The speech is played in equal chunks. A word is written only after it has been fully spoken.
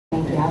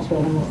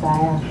Yahshua the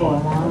Messiah, for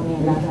allowing me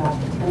another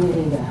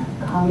opportunity to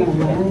come and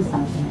learn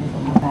something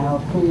about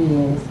who he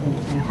is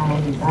and how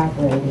he's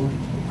operating.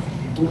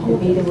 And to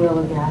be the will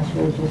of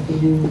Yahshua, just to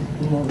use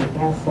me as a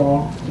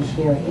vessel to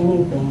share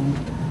anything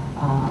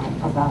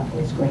about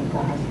this great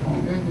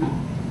gospel.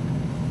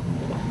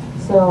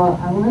 So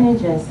I want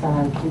to just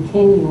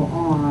continue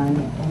on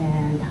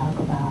and talk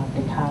about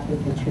the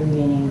topic, the true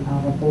meaning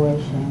of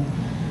abortion.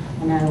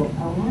 And I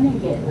want to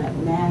get like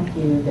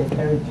Matthew, the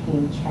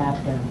 13th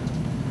chapter.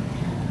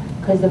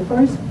 Because the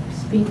first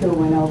speaker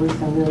went over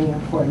some really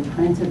important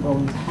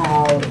principles,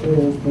 how it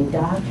is the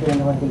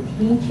doctrine or the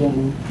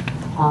teaching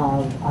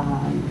of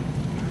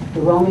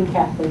the Roman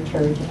Catholic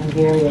Church and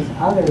various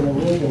other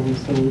religions,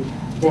 see,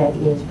 that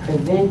is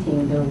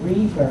preventing the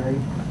rebirth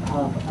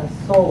of a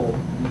soul,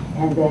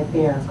 and that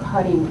they're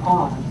cutting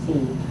off,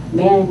 see,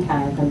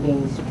 mankind from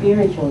being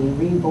spiritually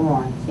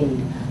reborn, see,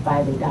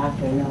 by the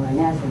doctrine, or in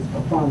essence,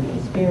 performing a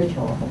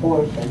spiritual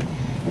abortion.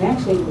 And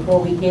actually,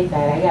 before we get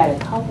that, I got a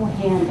couple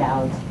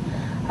handouts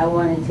I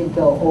wanted to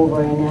go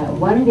over. And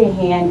one of the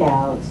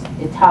handouts,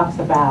 it talks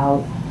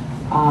about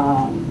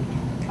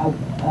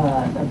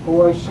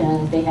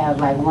abortions. They have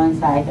like one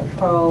side the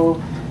pro,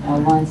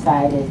 and one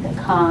side is the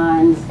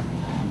cons.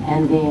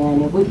 And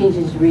then if we can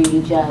just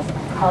read just a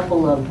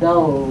couple of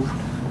those,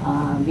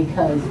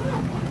 because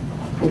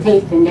it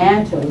takes the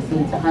natural, see,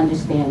 to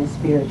understand the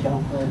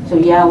spiritual. So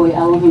Yahweh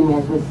Elohim,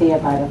 as we say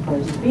about our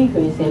first speaker,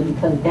 he said,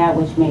 because that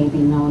which may be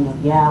known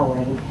of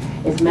Yahweh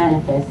is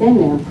manifest in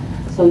them.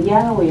 So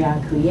Yahweh, our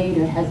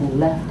Creator, hasn't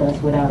left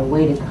us without a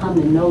way to come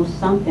to know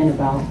something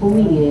about who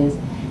he is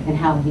and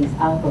how he's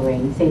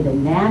operating. Say the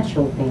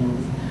natural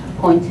things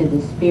point to the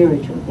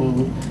spiritual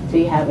things. So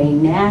you have a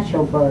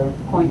natural birth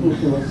pointing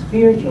to a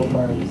spiritual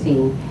birth,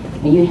 see?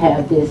 And you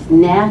have this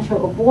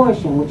natural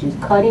abortion, which is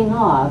cutting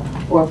off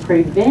or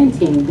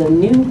preventing the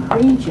new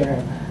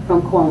creature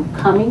from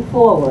coming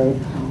forward,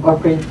 or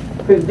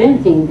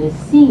preventing the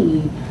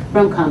seed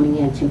from coming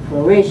into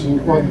fruition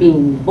or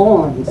being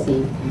born,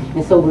 see?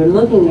 And so we're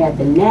looking at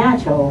the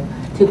natural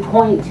to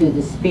point to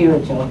the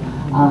spiritual.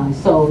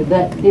 So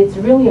that it's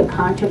really a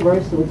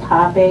controversial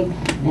topic,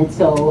 and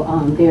so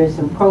there's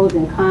some pros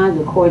and cons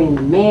according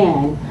to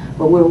man,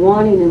 but we're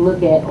wanting to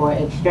look at or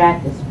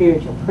extract the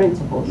spiritual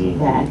principles of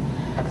that.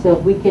 So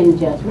if we can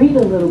just read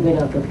a little bit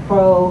of the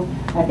pro,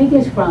 I think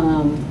it's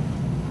from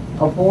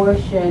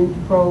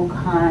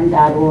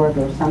abortionprocon.org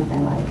or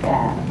something like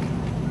that.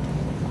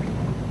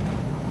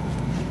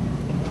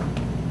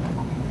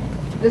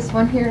 This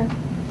one here?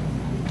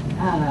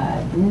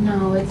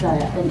 No, it's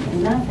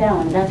not that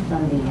one. That's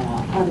from the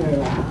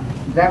other.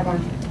 That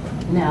one?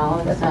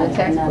 No, that's not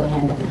another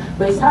handout.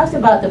 But it talks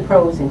about the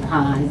pros and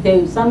cons.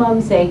 Some of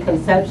them say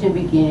conception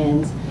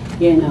begins,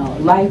 you know,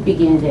 life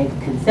begins at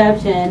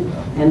conception,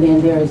 and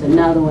then there's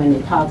another one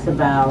that talks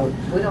about.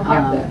 We don't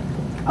have that.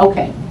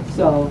 Okay,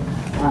 so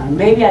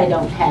maybe I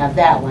don't have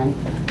that one.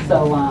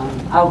 So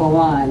I'll go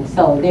on.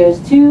 So there's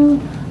two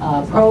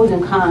pros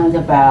and cons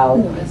about,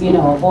 you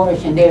know,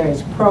 abortion. There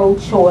is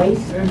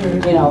pro-choice,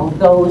 you know,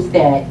 those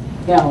that,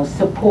 you know,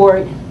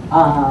 support,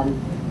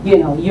 you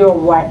know, your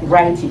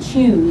right to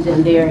choose,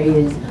 and there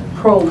is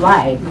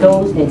pro-life,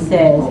 those that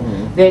says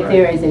that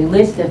there is a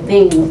list of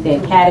things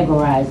that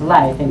categorize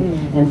life,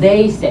 and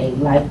they say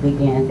life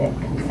begins at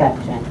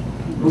conception.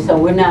 And so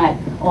we're not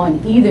on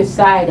either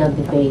side of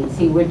the debate.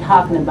 See, we're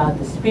talking about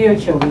the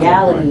spiritual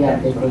reality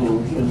of the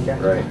thing. See?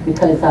 Right.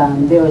 Because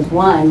there was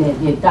one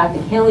that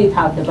Dr. Kinley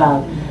talked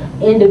about,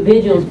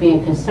 individuals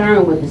being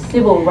concerned with the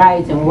civil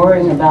rights and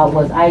worrying about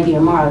was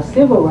IDMR a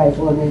civil rights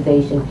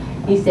organization.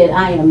 He said,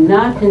 I am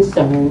not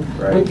concerned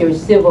with your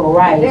civil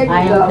rights.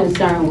 I am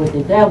concerned with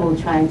the devil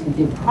trying to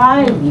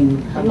deprive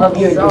you of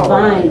your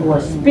divine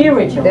or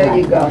spiritual rights. There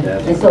you go.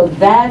 And so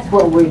that's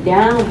what we're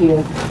down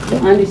here to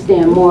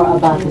understand more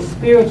about the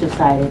spiritual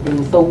side of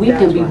things. So we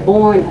can be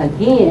born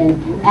again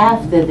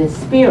after the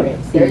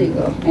spirit, see? There you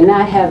go. And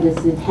not have the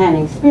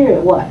satanic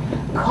spirit, what?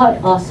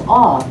 Cut us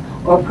off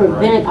or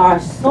prevent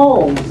our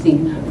souls, see,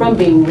 from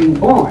being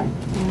reborn.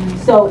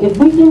 So if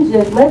we can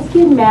just, let's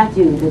get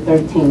Matthew, the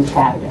 13th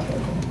chapter.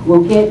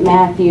 We'll get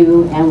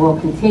Matthew and we'll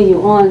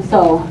continue on.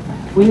 So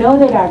we know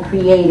that our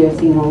Creator,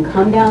 see, when we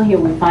come down here,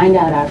 we find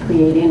out our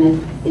Creator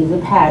is a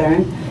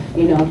pattern.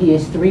 You know, he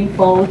is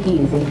threefold. He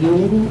is a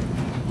unity.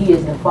 He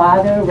is the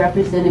Father,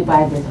 represented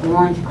by this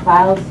orange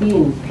cloud, see,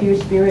 in his pure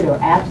spirit or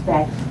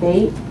abstract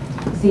state.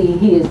 See,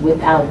 he is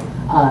without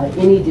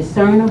any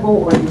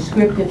discernible or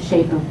descriptive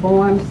shape and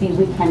form. See,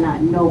 we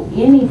cannot know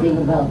anything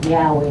about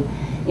Yahweh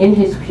in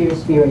his pure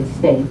spirit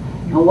state.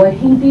 And what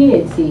he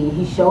did, see,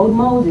 he showed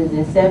Moses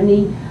and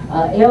 70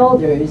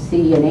 elders,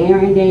 see, and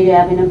Aaron,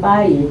 Nadab, and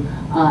Abihu,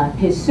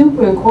 his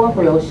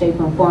superincorporeal shape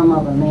and form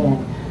of a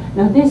man.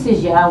 Now this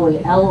is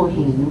Yahweh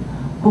Elohim,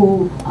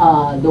 who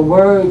the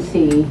word,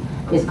 see,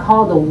 is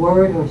called the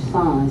Word or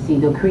Son, see,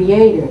 the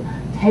Creator,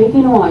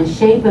 taking on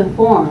shape and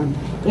form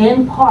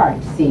in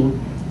part, see.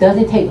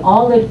 Doesn't take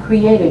all of the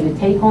Creator to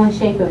take on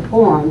shape and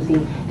form,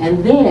 see,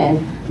 and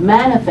then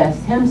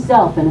manifest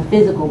himself in a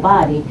physical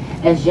body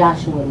as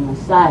Yahshua the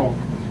Messiah.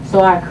 So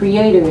our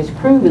Creator is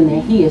proving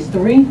that He is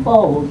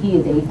threefold. He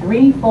is a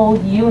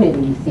threefold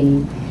unity,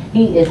 see.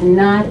 He is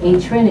not a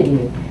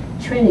Trinity.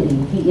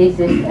 He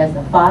exists as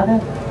the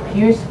Father,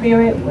 pure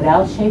spirit,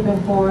 without shape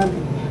and form,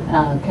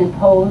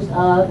 composed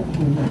of,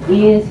 and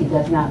He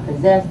does not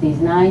possess these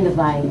 9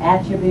 divine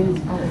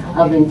attributes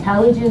of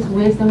intelligence,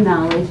 wisdom,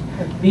 knowledge,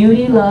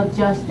 beauty, love,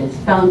 justice,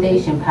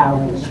 foundation, power,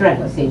 and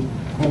strength, see.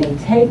 And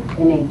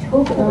they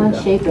took on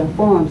shape and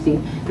form, see.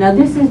 Now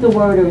this is the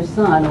word of the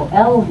Son, or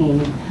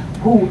Elohim,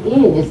 who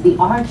is the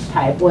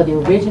archetype or the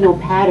original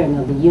pattern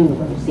of the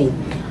universe, see.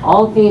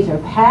 All things are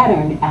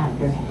patterned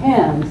after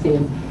Him, see.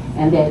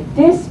 And that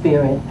this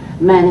spirit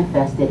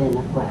manifested in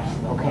the flesh,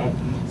 okay?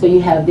 So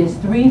you have this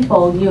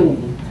threefold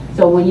unity.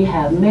 So when you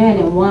have man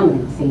and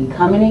woman, see,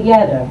 coming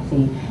together,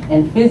 see,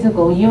 in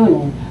physical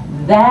union,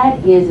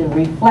 that is a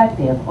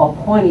reflective or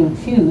pointing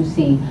to,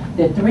 see,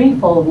 the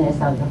threefoldness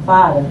of the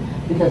Father.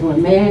 Because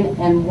when man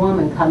and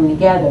woman come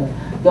together,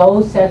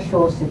 those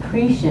sexual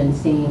secretions,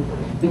 see,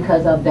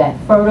 because of that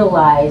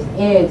fertilized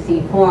egg,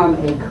 see, form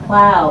a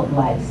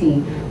cloud-like,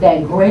 see,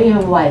 that gray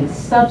and white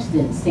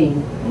substance, see,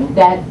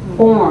 that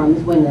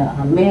forms when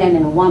a man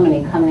and a woman,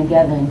 they come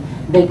together and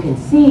they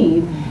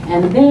conceive.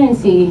 And then,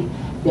 see,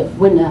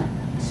 when the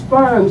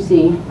sperm,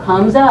 see,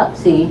 comes up,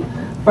 see,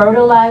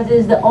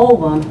 fertilizes the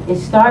ovum, it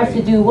starts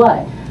to do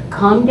what?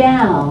 Come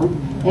down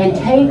and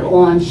take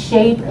on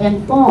shape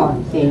and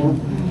form, see.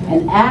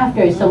 And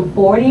after some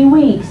 40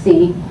 weeks,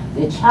 see,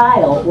 the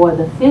child or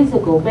the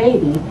physical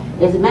baby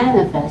is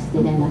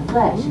manifested in the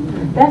flesh.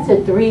 That's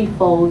a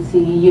threefold,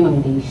 see,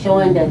 unity,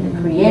 showing that the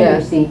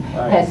Creator, see,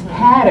 has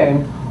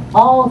patterned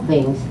all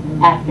things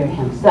after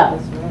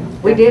Himself.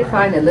 We did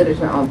find the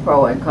literature on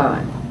pro and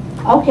con.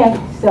 Okay,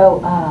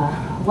 so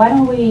why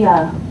don't we,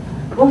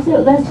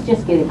 let's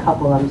just get a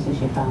couple of them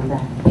since you found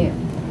that. Yeah.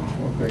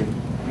 Okay,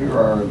 here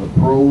are the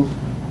pros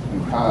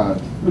and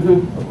cons of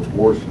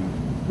abortion.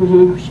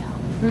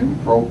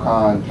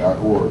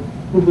 Procon.org.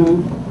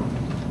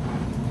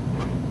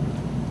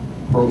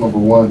 Pro number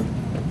 1,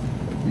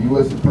 the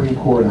U.S. Supreme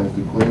Court has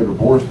declared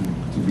abortion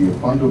to be a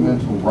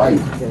fundamental right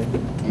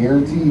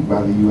guaranteed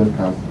by the U.S.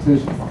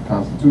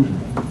 Constitution.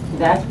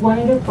 That's one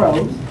of the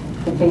pros.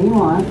 Continue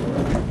on.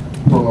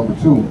 Pro number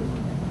 2,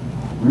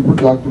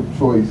 reproductive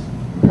choice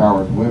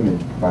empowers women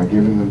by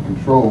giving them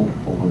control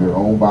over their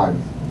own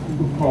bodies.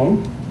 Okay.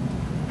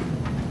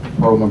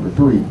 Pro number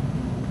 3,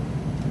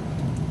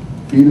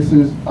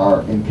 fetuses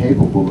are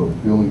incapable of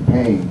feeling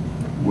pain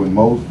when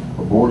most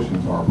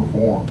abortions are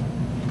performed.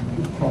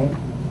 Okay.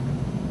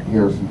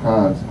 Here are some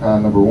cons.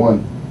 Con number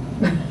 1,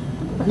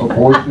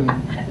 abortion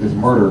is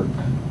murder.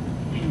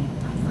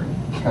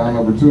 Con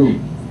number 2,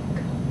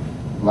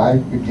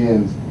 life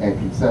begins at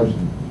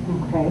conception.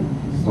 Okay.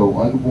 So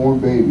unborn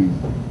babies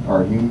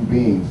are human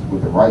beings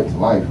with the right to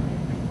life.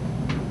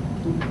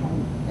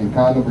 And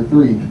con number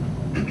 3,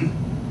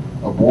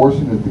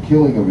 abortion is the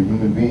killing of a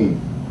human being,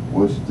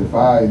 which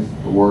defies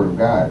the word of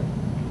God.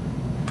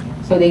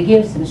 So they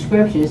give some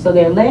scriptures. So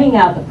they're laying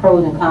out the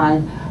pros and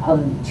cons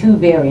of 2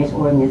 various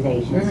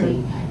organizations,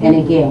 see. And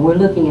again, we're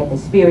looking at the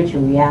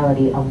spiritual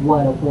reality of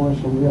what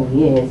abortion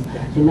really is.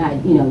 To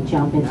not,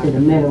 jump into the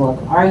middle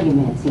of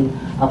argument, see,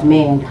 of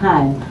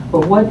mankind.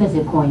 But what does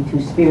it point to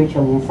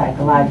spiritually and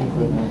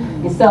psychologically?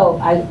 And so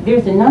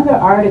there's another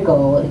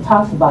article, it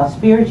talks about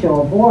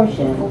spiritual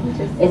abortion.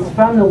 It's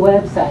from the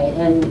website.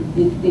 And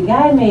the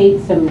guy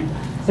made some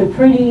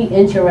pretty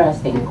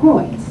interesting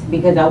points,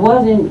 because I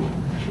wasn't,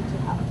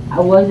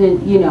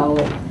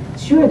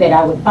 sure that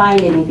I would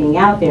find anything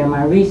out there in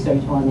my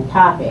research on the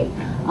topic.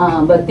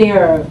 But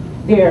there are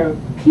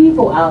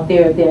people out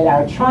there that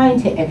are trying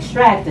to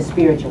extract the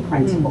spiritual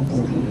principles.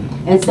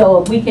 And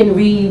so if we can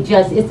read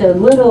it's a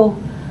little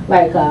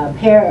like a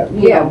pair,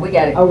 we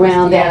got it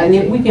around that, and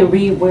if we can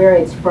read where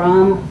it's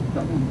from.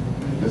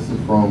 This is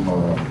from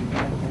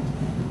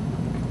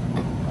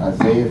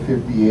Isaiah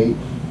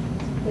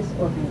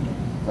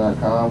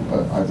 58.com,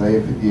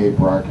 Isaiah 58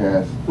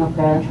 broadcast.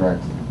 Okay.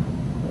 Tracks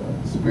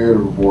spirit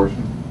of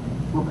abortion.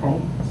 Okay.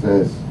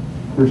 Says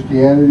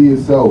Christianity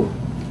itself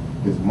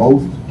is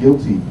most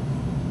guilty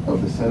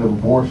of the sin of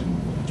abortion.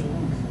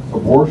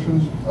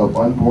 Abortions of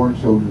unborn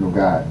children of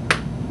God.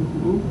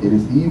 It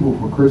is evil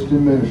for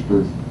Christian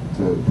ministers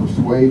to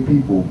persuade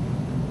people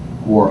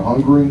who are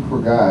hungering for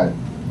God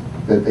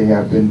that they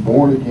have been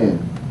born again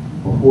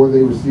before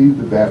they receive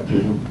the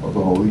baptism of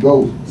the Holy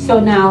Ghost. So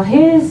now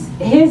his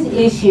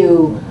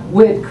issue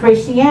with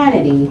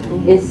Christianity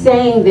is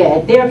saying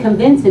that they're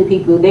convincing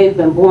people they've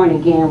been born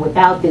again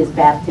without this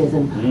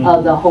baptism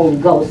of the Holy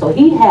Ghost. So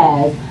he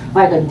has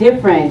like a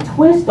different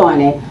twist on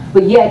it,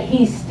 but yet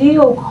he's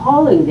still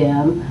calling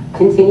them,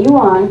 continue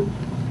on.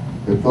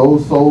 If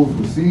those souls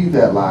receive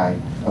that lie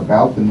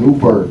about the new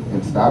birth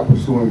and stop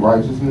pursuing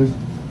righteousness,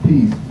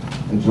 peace,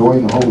 and joy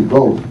in the Holy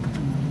Ghost,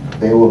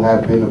 they will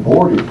have been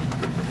aborted.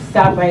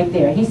 Stop right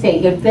there. He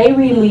said if they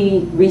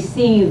really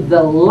receive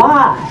the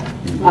lie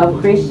of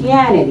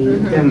Christianity,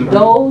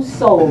 those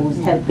souls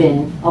have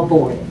been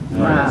aborted.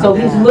 Wow. So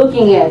he's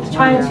looking at,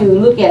 trying to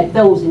look at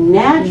those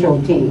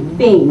natural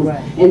things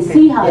and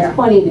see how it's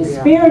pointing to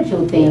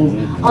spiritual things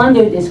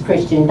under this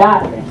Christian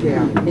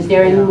doctrine. Is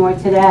there any more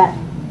to that?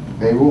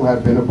 They will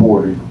have been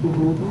aborted,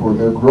 for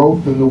their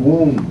growth in the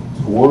womb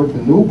toward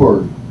the new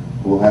birth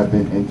will have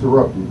been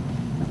interrupted.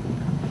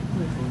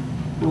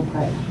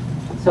 Okay.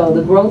 So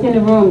the growth in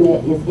the room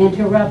that is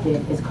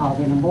interrupted is called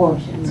an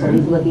abortion. So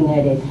he's looking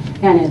at it,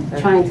 kind of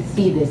trying to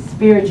see the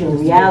spiritual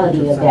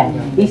reality of that.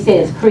 He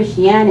says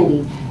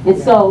Christianity. And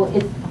so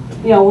it's,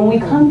 you know, when we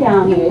come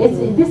down here,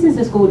 this is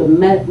a school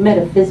of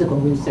metaphysical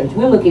research.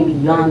 We're looking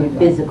beyond the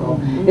physical.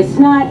 It's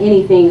not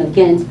anything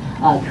against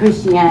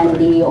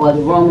Christianity or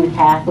the Roman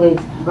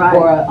Catholics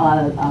or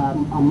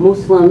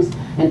Muslims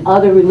and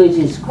other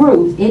religious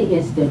groups. It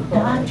is the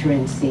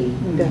doctrine, see.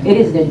 It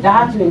is the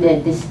doctrine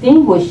that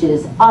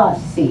distinguishes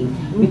us, see,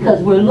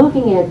 because we're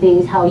looking at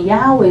things how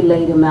Yahweh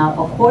laid them out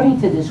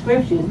according to the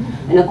scriptures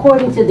and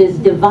according to this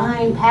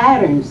divine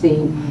pattern,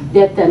 see,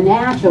 that the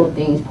natural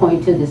things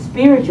point to the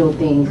spiritual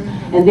things,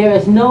 and there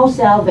is no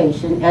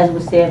salvation, as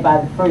was said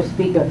by the first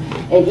speaker,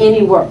 in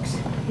any works.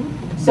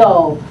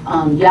 So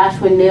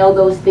Joshua nailed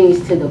those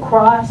things to the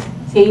cross,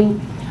 see.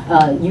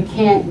 You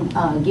can't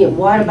get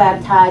water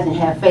baptized and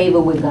have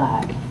favor with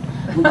God.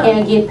 We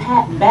can't get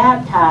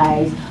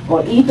baptized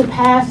or eat the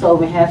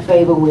Passover and have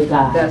favor with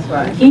God. That's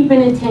right. Keeping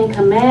the 10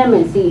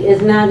 Commandments, see,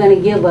 is not going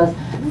to give us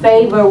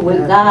favor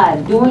with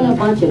God. Doing a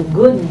bunch of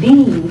good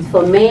deeds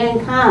for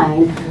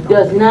mankind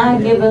does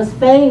not give us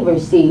favor,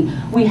 see.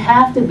 We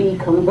have to be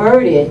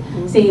converted.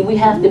 See, we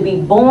have to be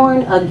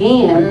born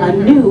again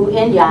anew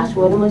in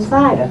Yahshua the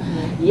Messiah.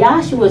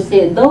 Yahshua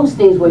said those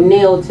things were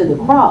nailed to the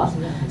cross.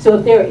 So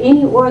if there are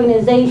any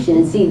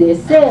organizations, see, that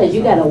says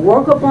you got to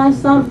work upon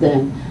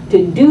something,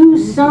 to do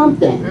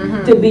something,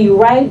 to be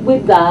right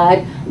with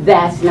God,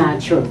 that's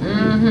not true.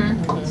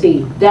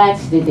 See,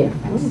 that's the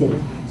difference, see.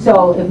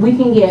 So if we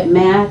can get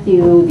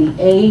Matthew the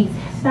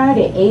 8th, start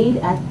at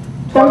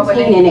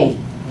 13 and 8.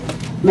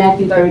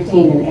 Matthew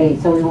 13 and 8.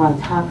 So we want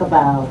to talk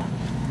about,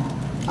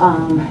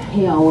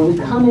 you know, when we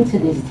come into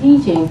this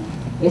teaching,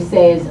 it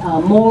says,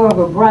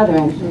 moreover,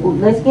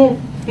 brethren, let's get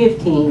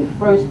 15,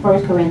 First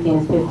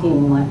Corinthians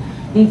 15:1.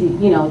 He's,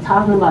 you know,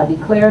 talking about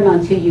declaring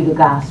unto you the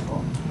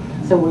gospel.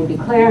 So we're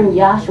declaring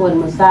Yahshua the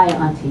Messiah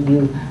unto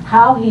you,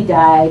 how he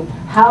died,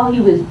 how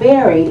he was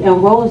buried,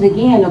 and rose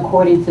again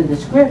according to the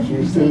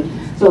scriptures, see.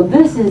 So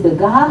this is the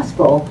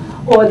gospel,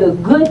 or the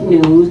good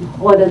news,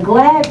 or the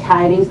glad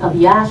tidings of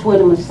Yahshua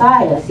the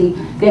Messiah, see,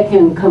 that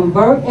can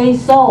convert a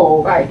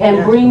soul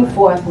and bring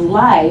forth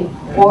life,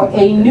 or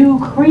a new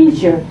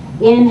creature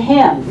in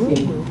him,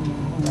 see.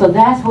 So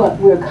that's what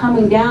we're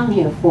coming down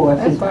here for,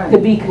 see, to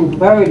be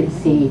converted,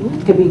 see,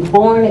 to be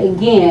born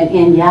again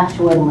in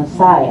Yahshua the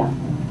Messiah.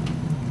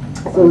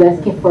 So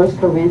let's get 1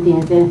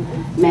 Corinthians and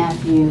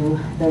Matthew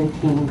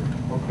 13.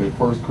 Okay,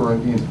 1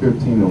 Corinthians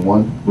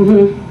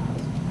 15:1.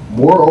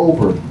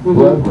 Moreover,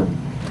 brethren,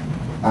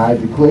 I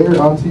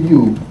declare unto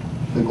you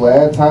the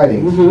glad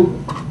tidings,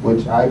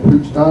 which I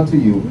preached unto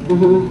you,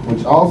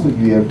 which also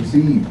you have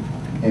received,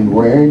 and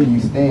wherein ye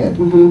stand,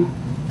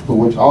 for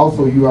which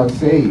also you are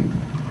saved,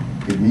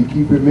 if ye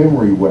keep in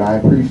memory what I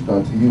preached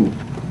unto you,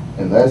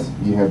 unless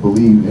ye have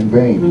believed in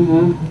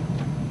vain.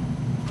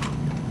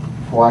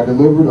 For I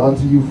delivered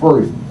unto you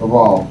first of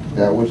all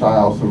that which I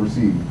also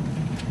received,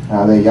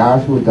 how that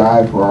Yahshua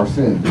died for our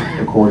sins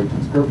according to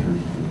the scriptures,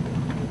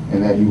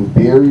 and that he was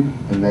buried,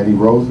 and that he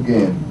rose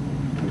again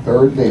the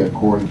third day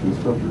according to the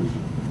scriptures.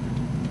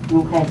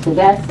 Okay, so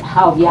that's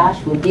how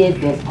Yahshua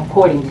did this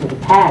according to the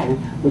pattern,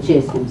 which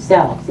is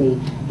himself. See,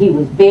 he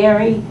was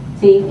buried,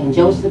 see, in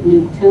Joseph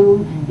Luke's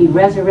tomb. He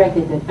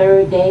resurrected the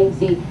third day.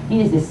 See,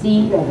 he is the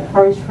seed or the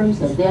first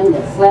fruits of them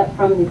that slept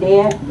from the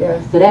dead.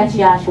 So that's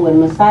Yahshua the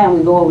Messiah. And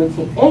we go over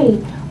to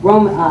 8,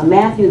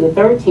 Matthew the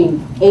 13th,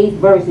 8th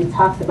verse, it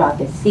talks about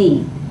the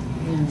seed.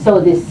 So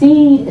the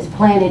seed is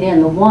planted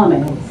in the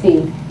woman,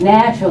 see,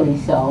 naturally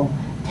so,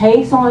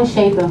 takes on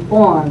shape and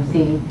form,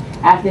 see,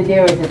 after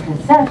there is a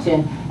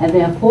conception, and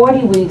then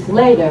 40 weeks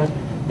later,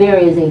 there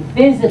is a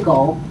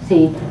physical,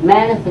 see,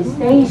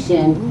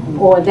 manifestation,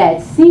 or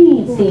that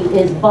seed, see,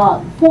 is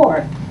brought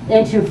forth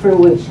into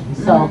fruition.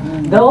 So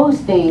those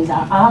things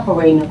are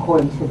operating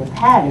according to the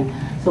pattern.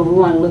 So we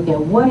want to look at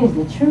what is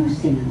the true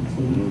seed,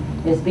 see,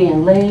 that's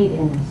being laid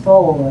in the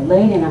soul or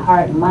laid in the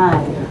heart and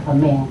mind of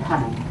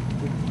mankind.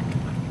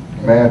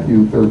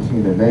 Matthew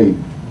 13:8.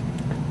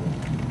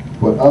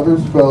 But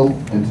others fell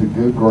into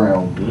good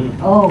ground.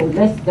 Oh,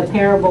 that's the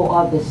parable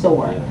of the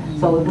sower.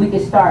 So if we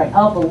could start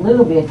up a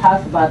little bit, it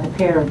talks about the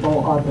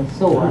parable of the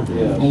sower.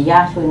 And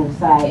Yahshua the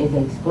Messiah is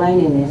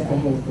explaining this to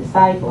his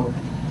disciples.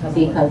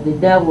 See, because the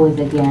devil is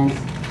against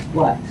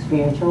what?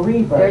 Spiritual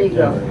rebirth. There you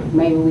go.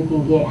 Maybe we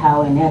can get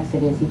how in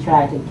Exodus he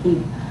tried to keep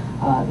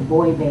the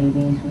boy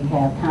babies. We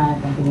have time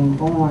for being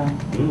born.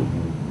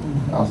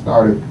 I'll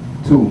start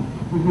at 2.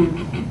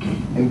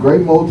 And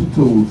great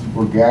multitudes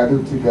were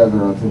gathered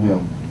together unto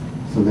him,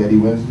 so that he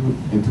went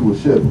into a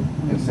ship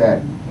and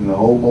sat, and the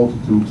whole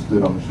multitude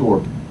stood on the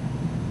shore.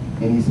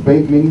 And he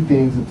spake many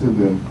things unto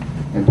them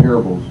in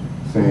parables,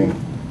 saying,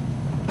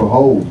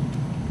 Behold,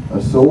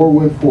 a sower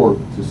went forth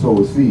to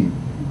sow a seed.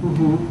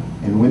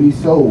 And when he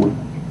sowed,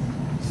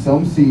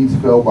 some seeds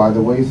fell by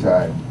the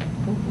wayside,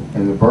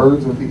 and the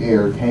birds of the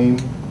air came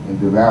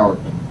and devoured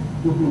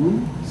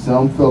them.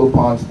 Some fell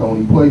upon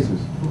stony places,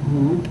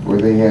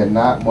 where they had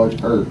not much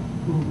earth,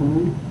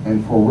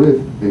 and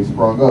forthwith they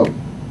sprung up,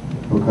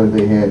 because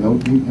they had no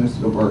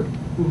deepness of earth.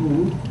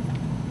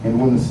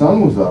 And when the sun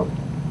was up,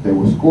 they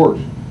were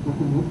scorched,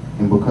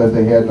 and because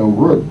they had no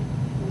root,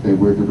 they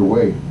withered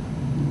away.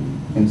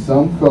 And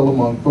some fell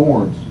among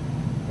thorns,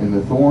 and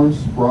the thorns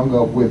sprung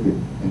up with it,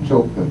 and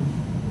choked them.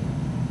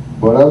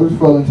 But others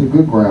fell into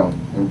good ground,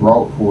 and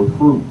brought forth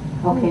fruit.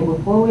 Okay,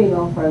 before we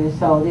go further,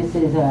 so this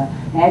is an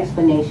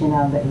explanation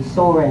of a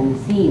sower and the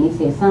seed. He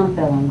said some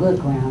fell on good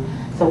ground.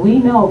 So we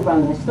know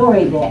from the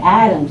story that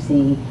Adam's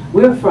seed,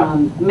 we're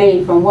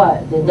made from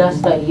what? The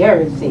dust of the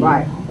earth seed.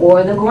 Right.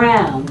 Or the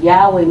ground.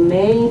 Yahweh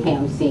made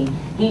him seed.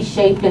 He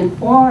shaped and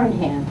formed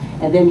him.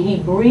 And then he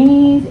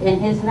breathed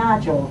in his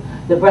nostril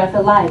the breath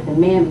of life, and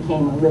man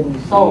became a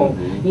living soul.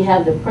 You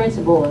have the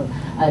principle of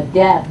a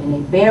death and a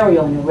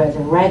burial and a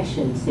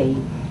resurrection, see.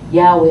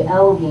 Yahweh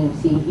Elohim,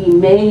 see, he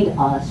made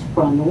us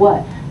from the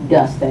what?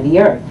 Dust of the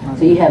earth.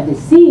 So you have the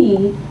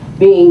seed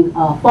being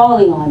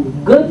falling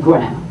on good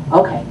ground.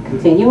 Okay,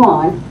 continue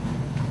on.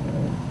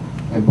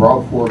 And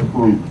brought forth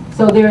fruit.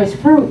 So there is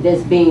fruit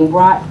that's being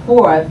brought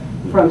forth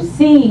from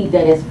seed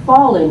that is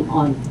fallen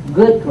on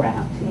good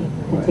ground.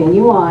 See?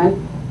 Continue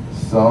on.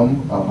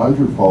 Some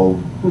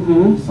 100-fold,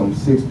 some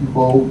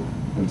 60-fold,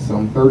 and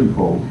some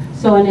 30-fold.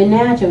 So in the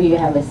natural, you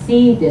have a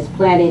seed that's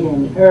planted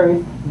in the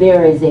earth.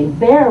 There is a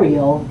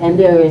burial, and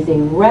there is a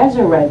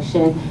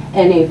resurrection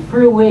and a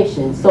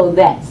fruition. So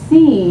that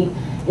seed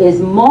is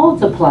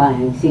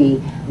multiplying,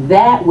 see,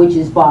 that which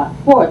is brought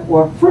forth,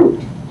 or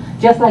fruit.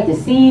 Just like the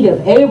seed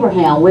of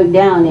Abraham went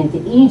down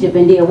into Egypt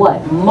and did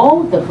what?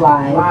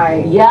 Multiplied.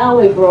 Right.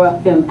 Yahweh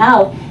brought them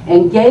out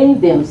and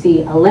gave them,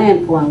 see, a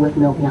land flowing with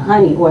milk and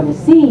honey, or the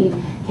seed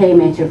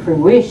came into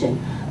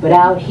fruition. But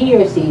out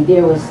here, see,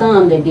 there was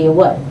some that did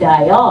what?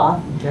 Die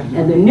off,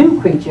 and the new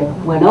creature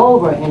went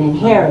over and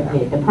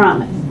inherited the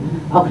promise.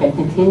 Okay,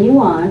 continue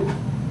on.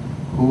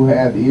 Who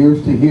hath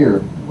ears to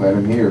hear, let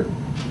him hear.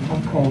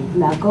 Okay,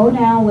 now go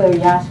down where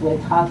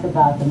Yahshua talks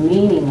about the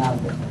meaning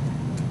of the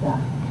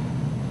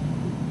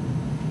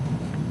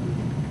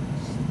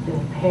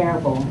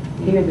parable.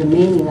 Hear the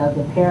meaning of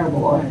the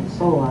parable or the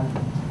sower.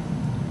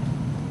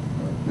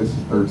 This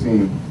is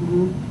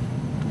 13.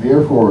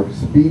 Therefore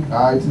speak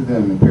I to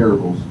them in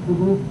parables,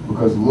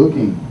 because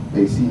looking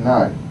they see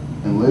not,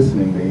 and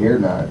listening they hear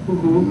not,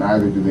 and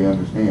neither do they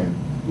understand.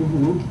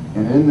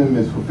 And in them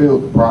is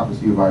fulfilled the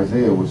prophecy of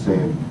Isaiah, which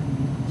saith,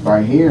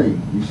 by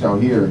hearing you shall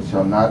hear and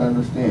shall not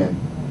understand,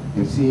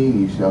 and seeing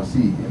you shall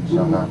see and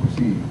shall not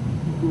perceive.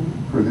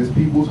 For this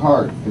people's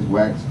heart is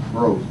waxed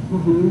gross,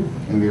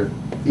 and their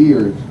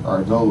ears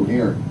are dull of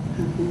hearing,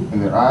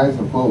 and their eyes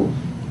are closed,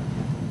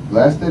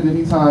 lest at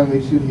any time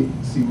they should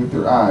see with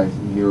their eyes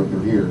and hear with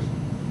their ears,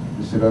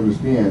 and should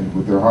understand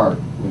with their heart,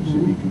 and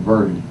should be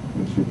converted,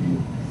 and should be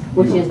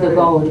which is the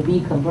goal, to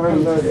be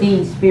converted, to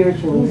see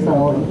spiritually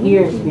so, and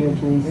hear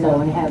spiritually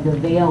so, and have the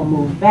veil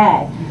moved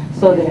back,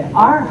 so that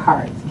our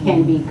hearts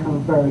can be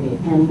converted,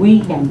 and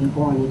we can be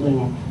born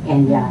again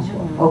in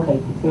Yahshua. Okay,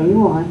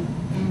 continue on.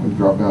 We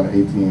drop down to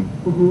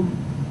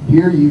 18.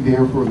 Hear ye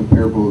therefore the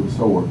parable of the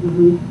sower.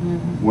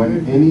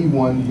 When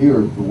anyone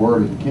heareth the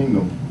word of the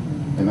kingdom,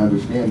 and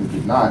understandeth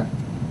it not,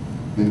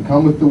 then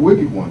cometh the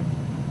wicked one,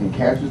 and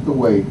catcheth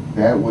away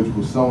that which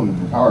was sown in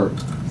his heart.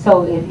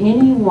 So if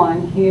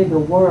anyone hear the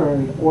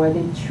word or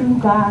the true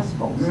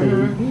gospel, see,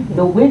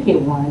 the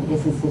wicked one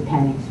is a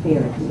satanic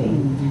spirit,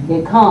 see,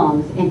 that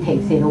comes and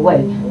takes it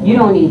away. You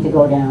don't need to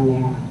go down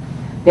there.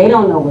 They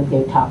don't know what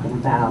they're talking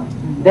about.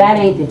 That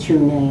ain't the true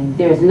name.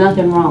 There's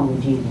nothing wrong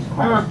with Jesus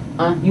Christ.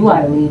 You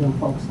ought to leave them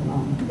folks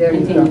alone. There you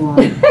Continue go.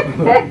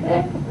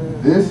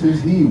 on. This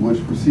is he which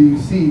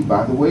receives seed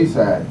by the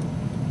wayside.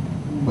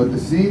 But the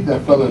seed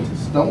that fell into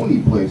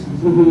stony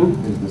places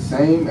is the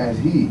same as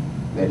he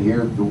that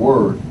heareth the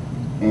word,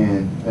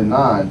 and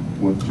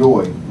anon with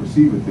joy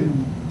receiveth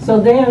it. So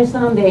there are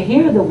some that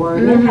hear the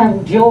word and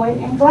have joy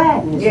and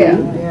gladness.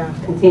 Yeah.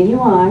 See? Continue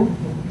on.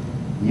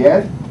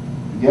 Yet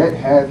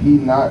hath he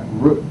not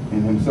root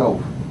in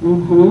himself,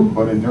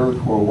 but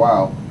endureth for a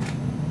while.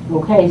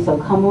 Okay, so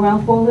come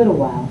around for a little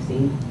while,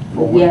 see.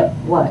 For But when- yet,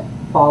 what?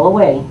 Fall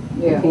away.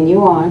 Yeah.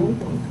 Continue on.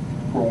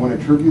 For when a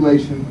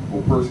tribulation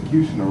or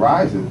persecution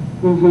ariseth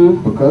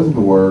Mm-hmm. because of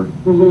the word,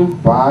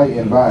 Mm-hmm. by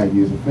and by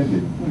he is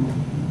offended.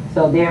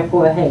 So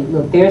therefore, hey,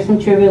 look, there's some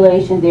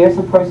tribulation, there's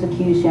some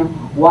persecution.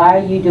 Why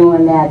are you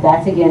doing that?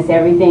 That's against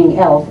everything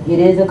else. It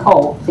is a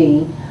cult,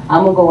 see.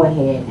 I'm going to go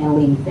ahead and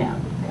leave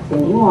them.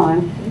 Continue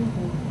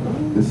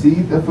on. The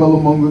seed that fell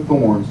among the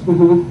thorns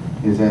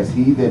Mm-hmm. is as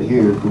he that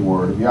heareth the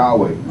word of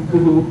Yahweh,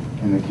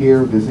 Mm-hmm. and the care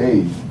of this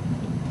age,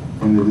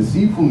 and the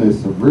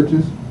deceitfulness of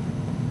riches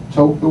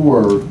choke the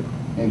word,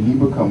 and he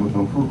becometh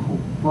unfruitful.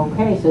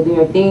 Okay, so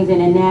there are things in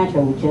the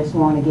natural we just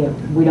want to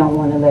we don't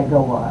want to let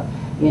go of.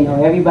 You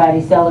know,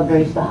 everybody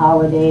celebrates the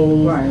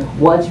holidays. Right.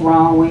 What's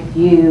wrong with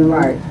you?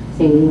 Right.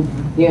 See,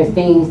 there's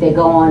things that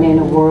go on in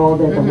the world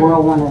that the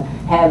world want to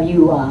have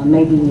you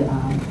maybe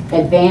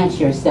advance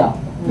yourself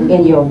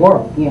in your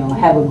work, you know,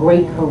 have a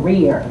great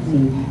career,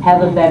 see,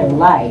 have a better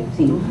life.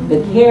 See,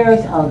 the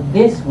cares of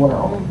this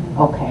world,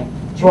 okay,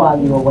 draw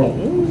you away.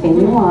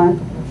 Continue on.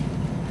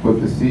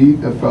 But the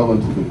seed that fell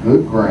into the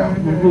good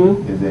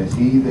ground is as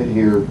he that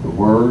heareth the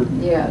word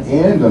Yes.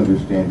 and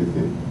understandeth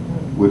it,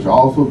 which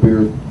also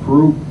beareth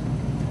fruit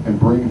and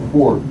bringeth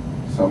forth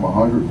some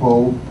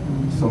 100-fold,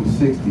 some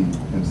 60,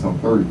 and some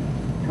 30.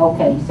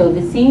 Okay, so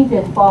the seed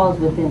that falls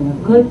within the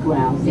good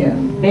ground, see, Yeah.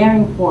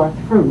 bearing forth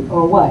fruit,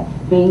 or what?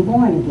 Being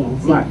born again,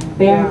 see, Right.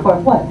 bearing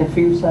forth what? The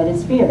fruits of the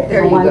Spirit.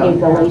 There you Someone go. gave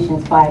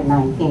Galatians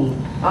 5:19.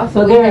 Also,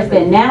 So we there is have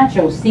the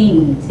natural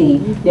seed,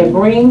 see, that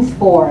brings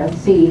forth,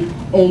 see,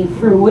 a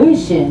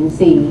fruition,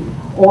 see,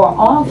 or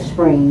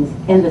offsprings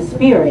in the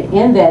Spirit,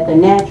 in that the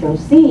natural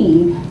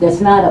seed that's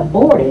not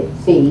aborted,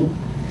 see,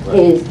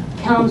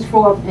 comes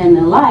forth in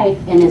the life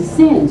and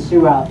ascends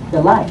throughout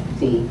the life,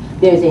 see.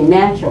 There's a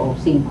natural,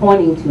 see,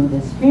 pointing to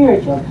the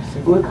spiritual.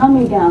 We're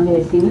coming down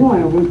here, see, we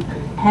want to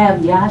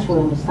have Yahshua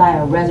the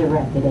Messiah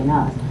resurrected in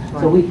us.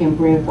 So we can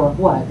bring forth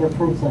what? The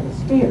fruits of the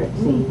Spirit,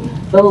 see.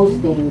 Those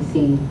things,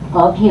 see,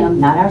 of Him,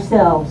 not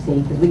ourselves, see,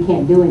 because we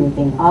can't do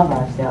anything of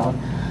ourselves.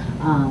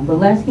 But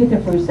let's get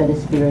the fruits of the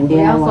Spirit. And then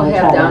We I also want to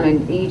have try down to,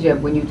 in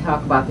Egypt when you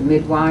talk about the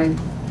midwives.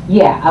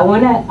 yeah, I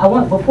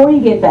want, before you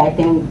get back,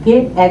 then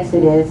get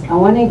Exodus. I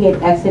want to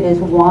get Exodus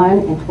 1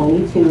 and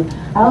 22.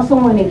 I also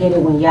want to get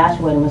it when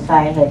Yahshua the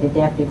Messiah had the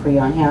death decree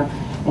on him.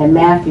 And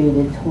Matthew,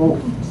 the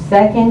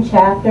second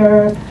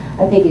chapter,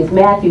 I think it's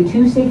Matthew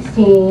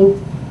 2:16.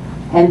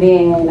 And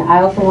then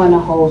I also want to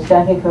hold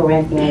 2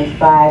 Corinthians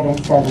 5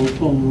 and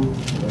 17.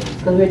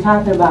 Because we're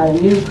talking about a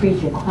new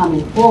creature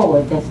coming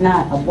forward that's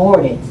not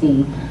aborted,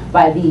 see,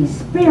 by these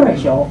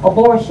spiritual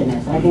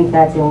abortionists. I think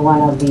that's in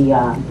one of the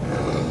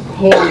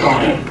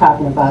handouts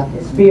talking about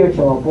the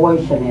spiritual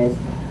abortionists.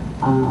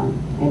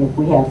 And if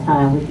we have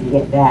time, we can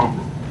get that.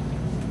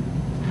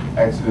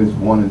 Exodus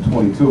 1 and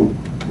 22.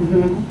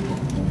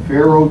 And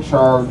Pharaoh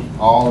charged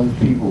all his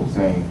people,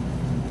 saying,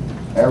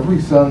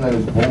 every son that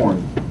is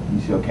born ye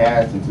shall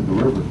cast into the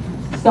river.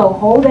 So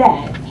hold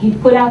that. He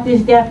put out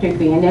this death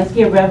decree, and let's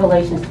get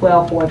Revelations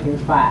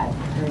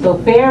 12:4-5. So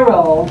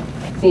Pharaoh,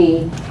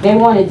 see, they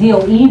want to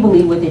deal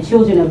evilly with the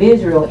children of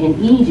Israel in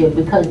Egypt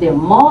because they're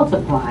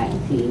multiplying,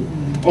 see,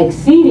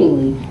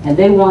 exceedingly, and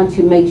they want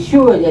to make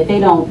sure that they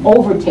don't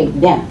overtake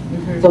them.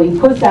 So he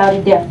puts out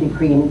a death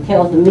decree, and he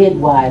tells the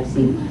midwives,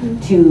 see,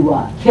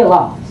 to kill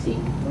off, see.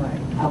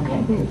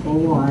 Okay,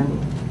 continue on.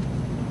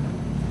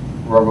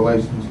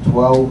 Revelations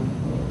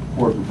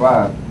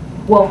 12:4-5.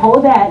 Well,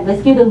 hold that.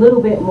 Let's get a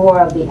little bit more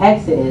of the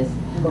Exodus,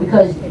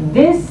 because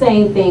this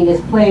same thing is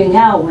playing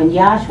out when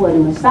Yahshua the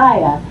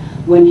Messiah,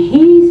 when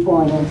he's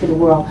born into the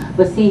world.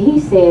 But see, he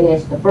said,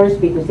 as the first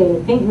speaker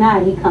said, think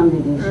not he come to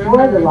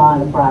destroy the law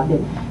and the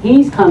prophet.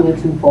 He's coming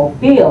to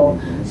fulfill.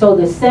 So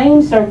the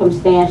same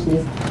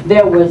circumstances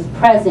that was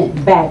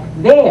present back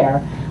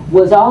there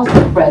was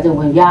also present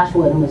when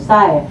Yahshua the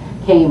Messiah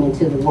came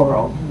into the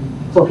world.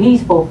 So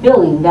he's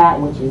fulfilling that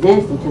which is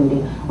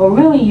instituted. But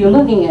really, you're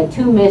looking at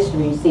two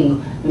mysteries, see.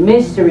 The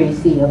mystery,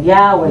 see, of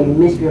Yahweh, the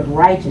mystery of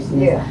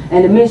righteousness,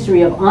 and the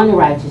mystery of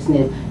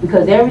unrighteousness.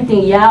 Because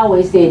everything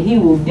Yahweh said he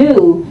will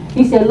do,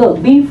 he said,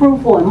 look, be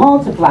fruitful and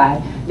multiply.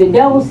 The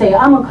devil say,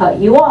 I'm going to cut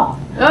you off.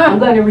 I'm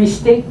going to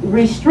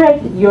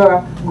restrict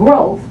your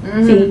growth,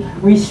 see,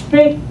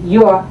 restrict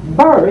your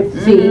birth,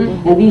 see,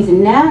 and these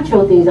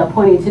natural things are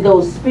pointing to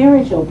those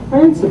spiritual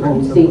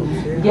principles, see.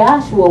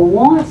 Yahshua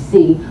wants,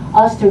 see,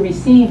 us to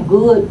receive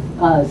good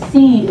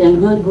seed and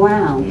good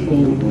ground,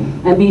 see,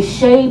 and be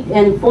shaped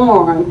and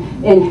formed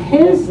in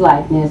his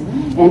likeness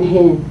and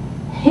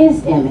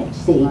his image,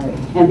 see,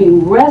 and be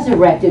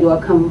resurrected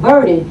or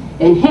converted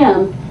in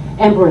him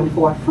and bring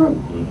forth fruit.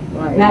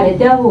 Now the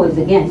devil is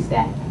against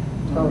that.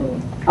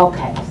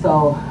 Okay,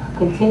 so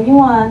continue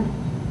on.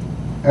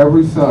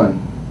 Every son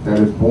that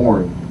is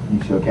born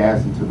ye shall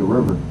cast into the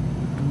river,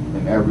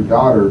 and every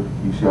daughter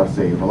you shall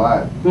save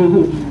alive.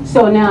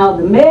 So now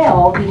the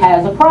male he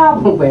has a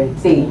problem with,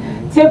 see,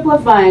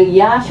 typifying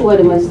Yahshua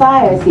the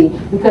Messiah, see,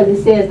 because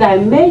it says thy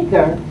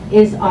maker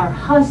is our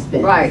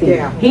husband.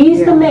 See?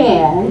 He's the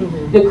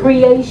man, the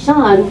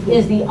creation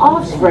is the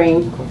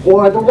offspring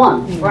or the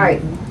woman.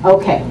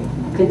 Okay,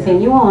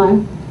 continue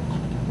on.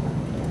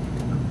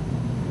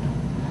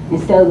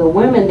 Instead of the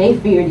women, they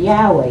feared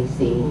Yahweh,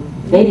 see.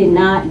 They did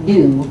not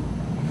do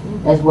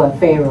as what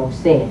Pharaoh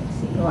said,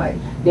 see.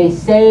 They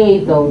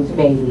saved those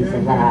babies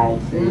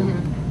alive.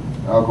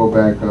 I'll go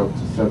back up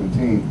to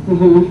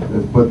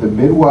 17. But the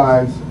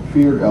midwives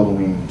feared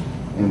Elohim,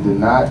 and did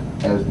not,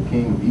 as the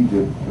king of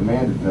Egypt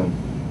commanded them,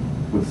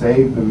 but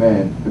saved the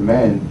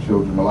men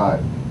children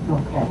alive.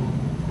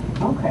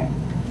 Okay.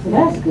 So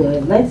that's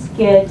good. Let's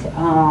get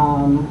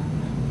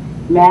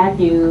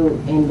Matthew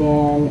and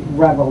then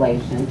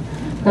Revelation.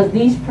 Because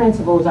these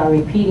principles are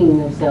repeating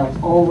themselves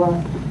over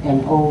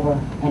and over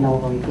and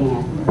over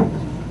again.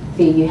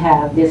 see, you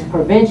have this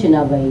prevention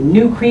of a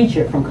new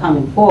creature from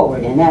coming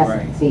forward, and that's,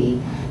 Right. see,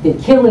 the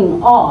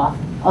killing off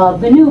of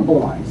the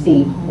newborn,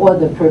 see, or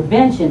the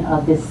prevention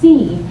of the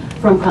seed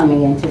from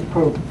coming into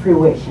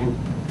fruition.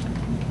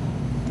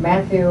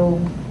 Matthew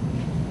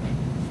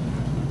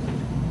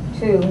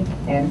 2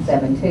 and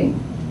 17.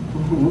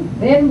 Mhm.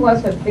 Then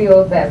was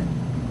fulfilled that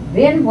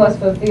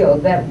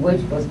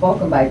which was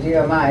spoken by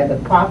Jeremiah the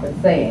prophet,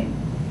 saying,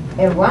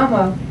 In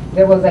Ramah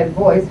there was a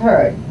voice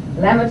heard,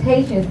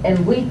 lamentations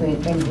and weeping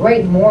and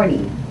great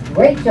mourning,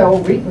 Rachel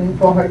weeping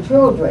for her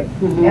children,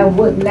 Mhm. and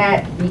would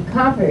not be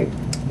comforted,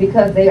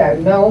 because they are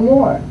no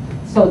more.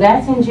 So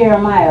that's in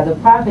Jeremiah, the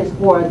prophets,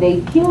 or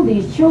they kill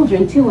these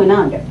children 2 and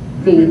under.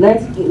 See,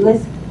 let's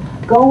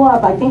go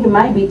up, I think it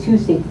might be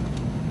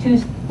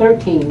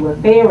 2:13, where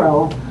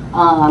Pharaoh,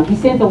 he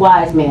sent the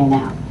wise man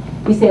out.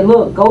 He said,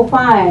 look, go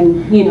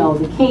find, you know,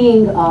 the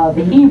king of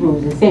the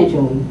Hebrews,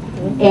 essentially.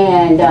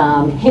 And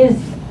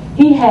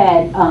he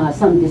had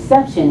some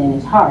deception in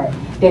his heart,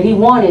 that he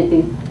wanted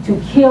to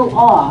kill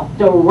off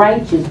the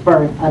righteous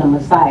birth of the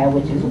Messiah,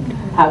 which is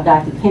how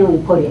Dr. Kinley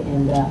put it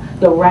in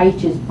the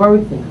righteous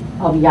birthing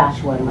of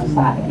Yahshua the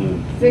Messiah.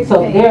 16.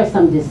 So there's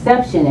some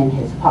deception in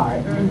his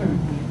part.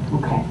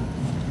 Okay.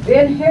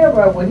 Then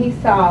Herod, when he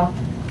saw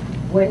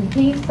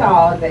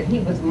that he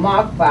was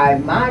mocked by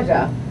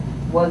Magi,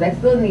 was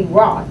exceedingly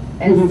wroth,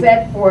 and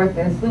set forth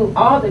and slew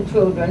all the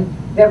children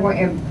that were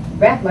in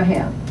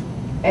Bethlehem,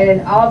 and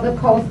in all the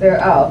coasts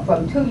thereof,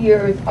 from 2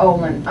 years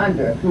old and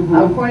under,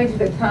 according to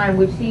the time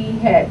which he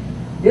had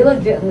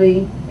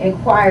diligently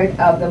inquired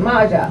of the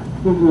Magi.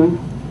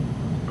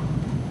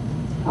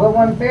 But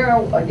when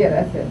Pharaoh, yeah,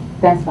 that's it.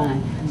 That's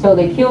fine. So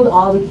they killed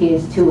all the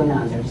kids 2 and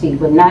under, see,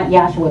 but not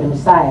Yahshua the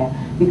Messiah,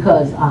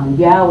 because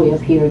Yahweh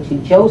appeared to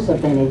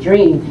Joseph in a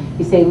dream.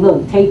 He said,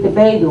 look, take the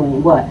baby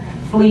and what?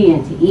 Flee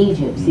into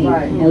Egypt, see.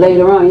 Right. And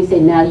later on he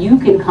said, now you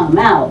can come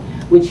out,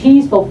 which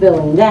he's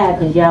fulfilling that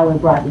because Yahweh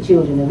brought the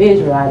children of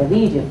Israel out of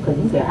Egypt, because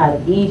he said, out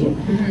of Egypt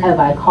have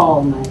I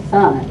called my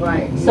son.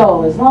 Right.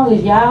 So as long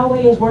as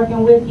Yahweh is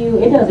working with you,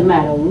 it doesn't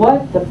matter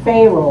what the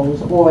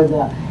pharaohs or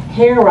the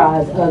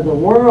Herods of the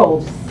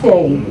world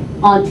say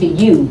unto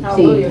you. See,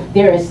 Hallelujah.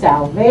 there is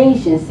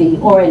salvation, see,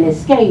 or an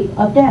escape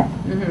of death.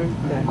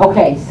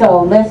 Okay,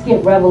 so let's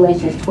get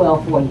Revelations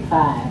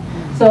 12:45.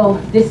 So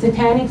this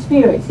satanic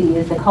spirit, see,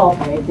 is the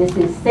culprit. This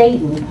is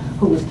Satan,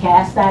 who was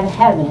cast out of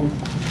heaven.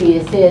 See,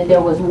 it said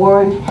there was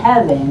war in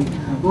heaven.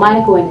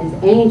 Michael and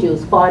his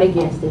angels fought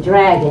against the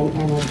dragon,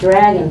 and the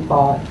dragon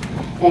fought.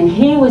 And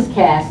he was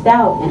cast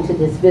out into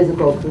this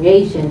physical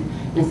creation.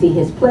 And see,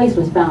 his place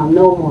was found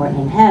no more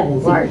in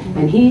heaven. See? Right.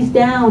 And he's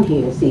down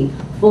here, see,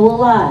 full of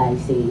lies,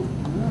 see,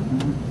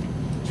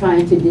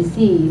 trying to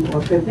deceive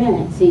or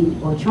prevent, see,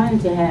 or trying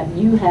to have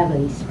you have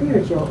a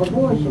spiritual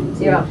abortion.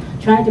 See? Yeah.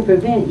 Trying to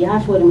prevent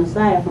Yahshua the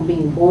Messiah from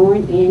being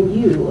born in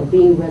you or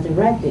being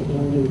resurrected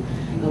in you.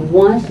 And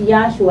once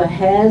Yahshua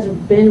has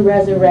been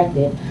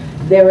resurrected,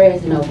 there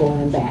is no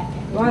going back.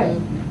 Right.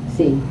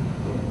 See,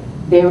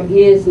 there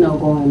is no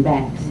going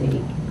back,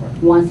 see.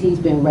 Once he's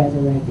been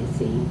resurrected,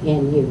 see,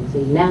 in you.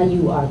 See, now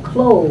you are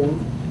clothed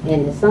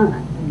in the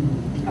Son.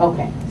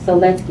 Okay, so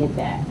let's get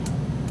that.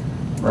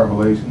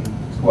 Revelation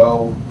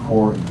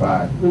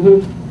 12:4-5.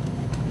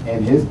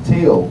 And his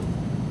tail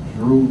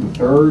drew the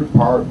third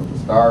part of the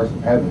stars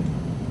of heaven,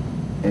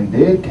 and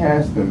did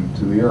cast them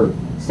to the earth.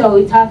 So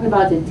we're talking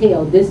about the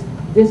tail, this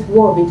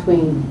war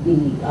between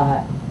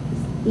the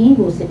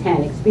evil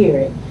satanic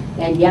spirit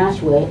and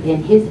Yahshua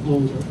and his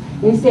angels.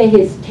 And he said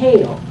his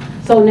tail.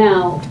 So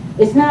now,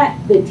 it's not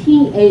the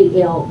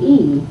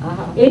T-A-L-E,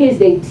 it is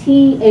the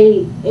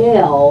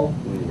T-A-L,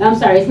 I'm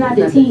sorry, it's not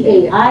the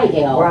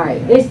T-A-I-L,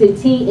 Right. it's the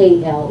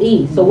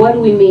T-A-L-E. So what do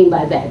we mean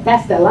by that?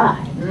 That's the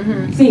lie.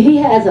 See, he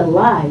has a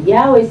lie.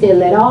 Yahweh said,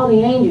 let all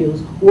the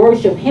angels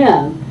worship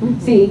him.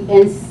 See,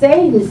 and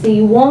Satan,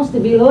 see, wants to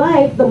be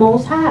like the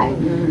Most High.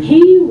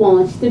 He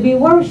wants to be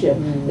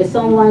worshipped. If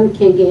someone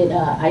can get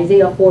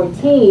Isaiah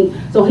 14,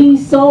 so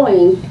he's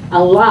sowing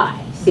a lie.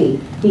 See,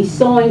 he's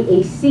sowing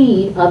a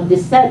seed of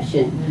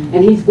deception,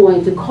 and he's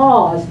going to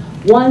cause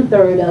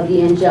 1/3 of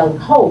the angelic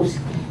host,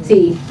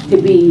 see, to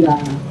be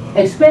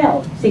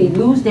expelled. See,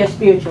 lose their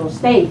spiritual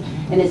state.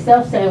 In the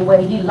self-same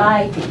way he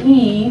lied to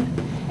Eve,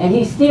 and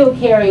he's still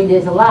carrying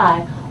this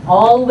lie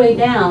all the way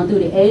down through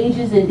the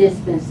ages and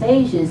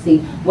dispensations. See,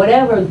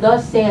 whatever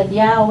thus saith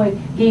Yahweh,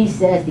 he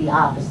says the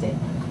opposite.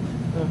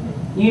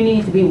 You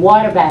need to be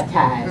water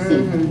baptized.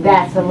 See,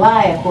 that's a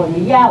lie according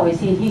to Yahweh.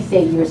 See, he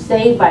said you're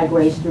saved by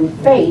grace through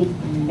faith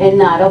and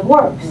not of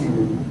works.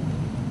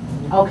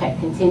 Okay,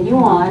 continue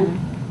on.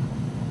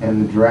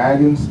 And the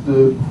dragon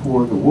stood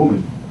before the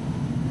woman,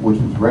 which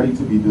was ready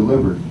to be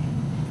delivered,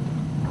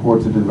 for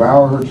to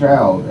devour her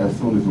child as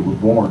soon as it was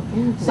born.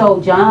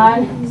 So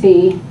John,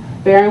 see,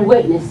 bearing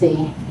witness,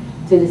 see,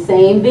 to the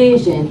same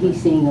vision.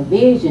 He's seeing a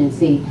vision,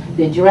 see,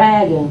 the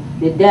dragon,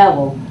 the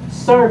devil,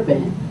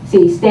 serpent,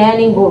 see,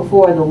 standing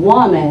before the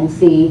woman,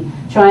 see,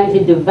 trying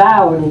to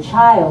devour the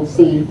child,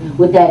 see,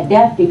 with that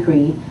death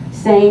decree.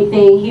 Same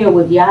thing here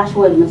with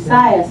Yahshua the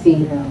Messiah,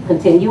 see.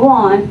 Continue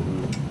on.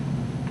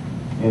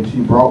 And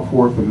she brought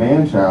forth a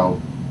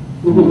man-child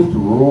who was to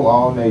rule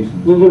all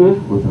nations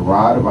with a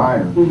rod of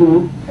iron.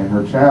 And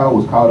her child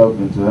was caught up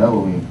into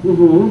Elohim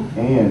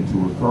and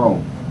to his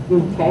throne.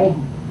 Okay.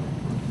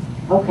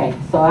 Okay,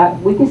 so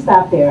we can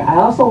stop there. I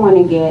also want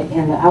to get,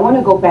 and I want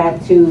to go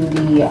back to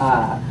the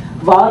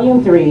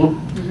volume 3,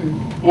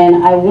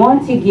 and I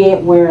want to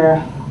get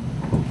where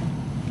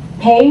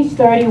page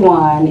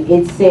 31,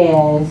 it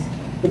says,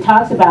 it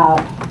talks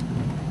about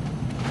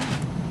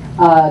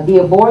the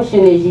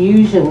abortion is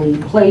usually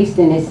placed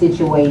in a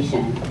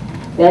situation.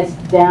 That's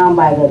down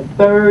by the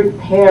 3rd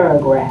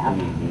paragraph,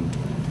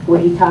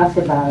 where he talks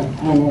about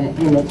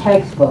in the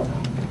textbook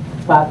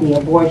about the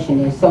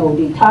abortionist. So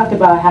he talked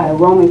about how the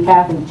Roman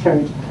Catholic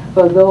Church,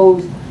 for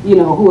those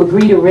who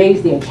agree to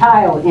raise their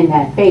child in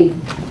that faith,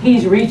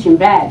 he's reaching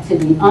back to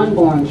the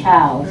unborn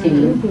child,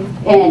 see,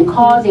 and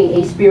causing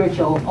a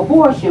spiritual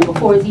abortion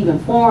before it's even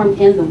formed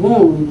in the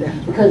womb,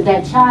 because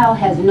that child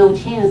has no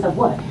chance of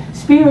what?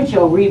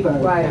 Spiritual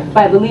rebirth,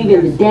 by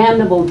believing the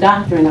damnable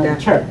doctrine of the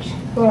church.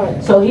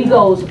 So he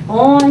goes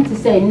on to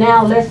say,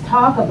 now let's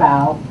talk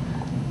about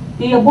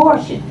the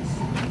abortions.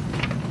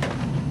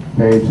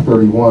 Page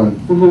 31,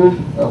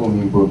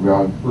 Elohim book,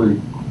 volume 3.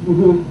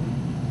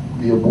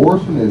 The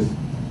abortionist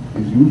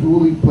is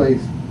usually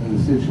placed in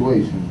the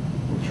situation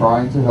of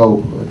trying to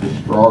help a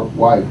distraught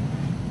wife,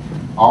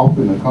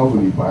 often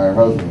accompanied by her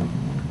husband,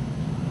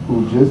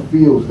 who just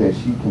feels that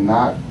she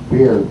cannot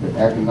bear the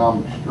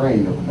economic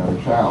strain of another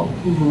child,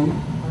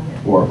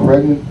 or a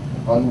pregnant,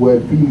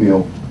 unwed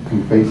female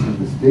who faces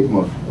the stigma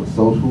of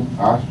social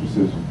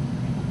ostracism,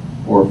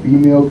 or a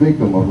female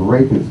victim of a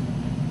rapist,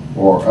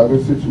 or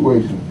other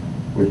situation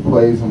which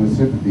plays on the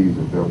sympathies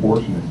of the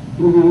abortionist.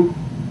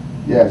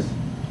 Yes,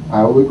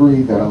 I will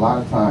agree that a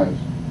lot of times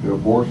the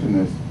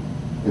abortionist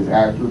is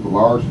after the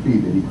large fee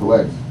that he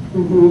collects,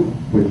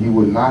 but he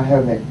would not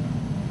have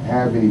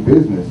any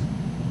business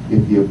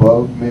if the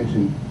above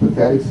mentioned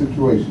pathetic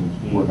situations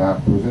were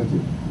not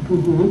presented.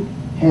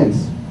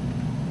 Hence,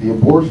 the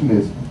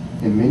abortionist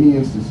in many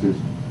instances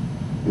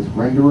is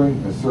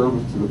rendering a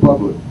service to the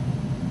public,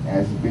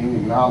 as is being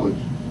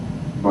acknowledged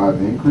by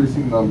the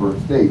increasing number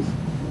of states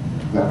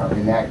that are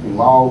enacting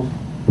laws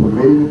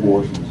permitting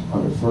abortions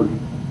under certain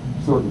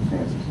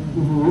circumstances.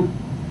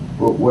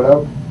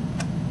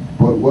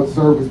 But what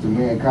service to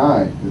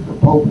mankind is the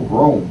Pope of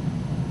Rome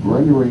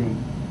rendering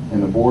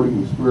and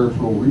aborting the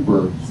spiritual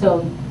rebirth?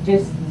 So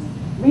just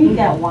read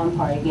that one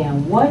part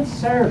again. What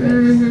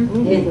service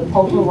is the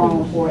Pope of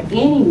Rome for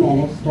any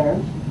minister,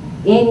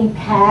 any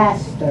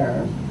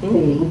pastor,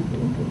 see,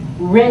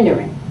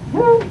 rendering?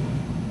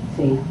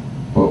 See.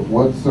 But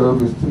what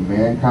service to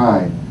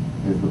mankind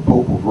is the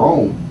Pope of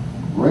Rome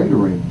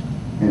rendering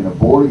and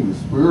aborting the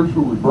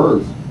spiritual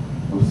rebirth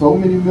of so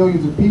many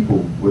millions of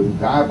people with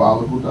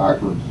diabolical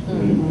doctrines?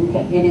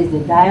 Okay. It is the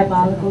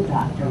diabolical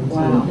doctrine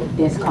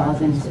that's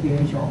causing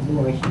spiritual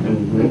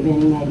abortion,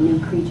 preventing that new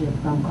creature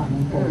from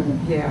coming forth.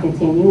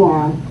 Continue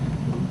on.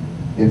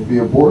 If the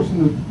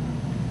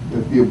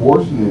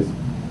abortionist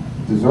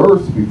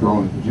deserves to be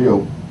thrown into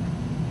jail,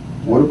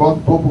 what about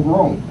the Pope of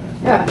Rome?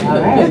 All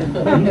right.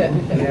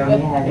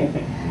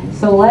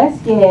 So let's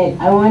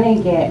I want to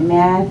get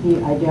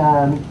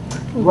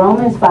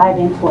Romans 5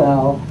 and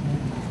 12.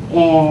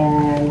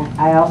 And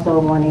I also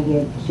want to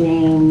get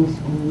James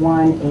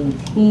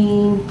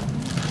 1:18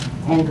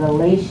 and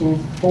Galatians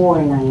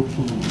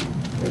 4:19.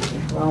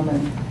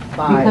 Romans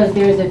 5. Because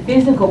there's a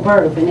physical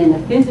birth, and in the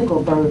physical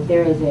birth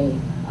there is a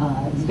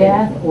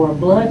death or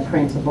blood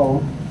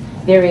principle.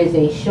 There is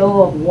a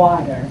show of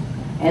water,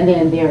 and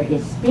then there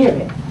is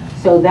spirit.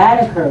 So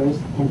that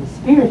occurs in the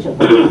spiritual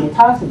birth. And it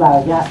talks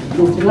about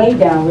it's laid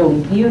down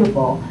really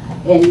beautiful.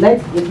 And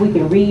if we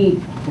can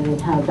read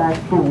how Dr.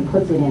 Kelly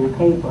puts it in a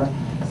paper.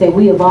 Say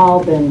we have all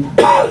been,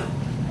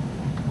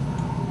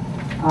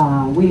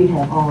 we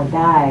have all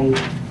died,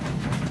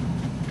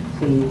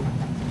 see,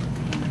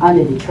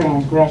 under the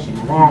transgression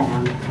of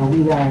Adam, and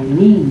we are in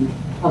need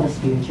of a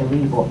spiritual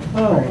rebirth.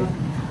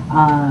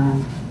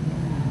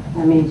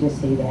 Let me just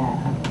see that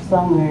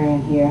somewhere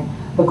in here.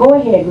 But go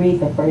ahead and read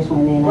the first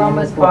one then.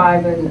 Romans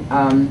 5 and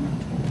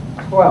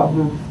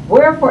 12.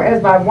 Wherefore,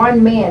 as by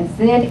one man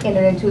sin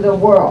entered into the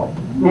world,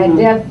 and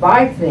death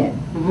by sin.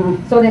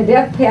 So then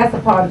death passed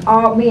upon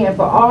all men,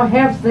 for all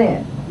have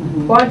sinned.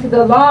 For unto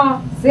the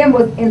law sin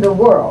was in the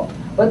world,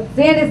 but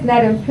sin is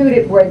not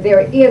imputed where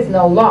there is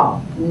no law.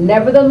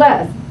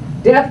 Nevertheless,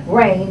 death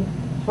reigned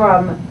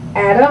from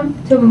Adam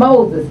to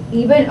Moses,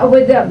 even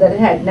over them that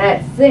had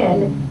not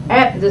sinned,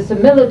 after the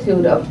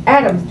similitude of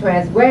Adam's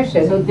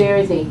transgression. So there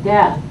is a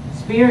death,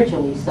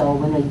 spiritually so,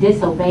 when they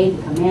disobeyed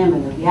the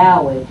commandment of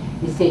Yahweh.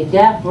 It said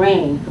death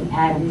reigned from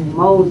Adam to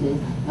Moses.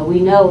 And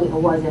we know it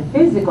wasn't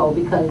physical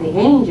because the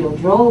angel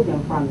drove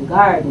them from the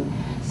garden.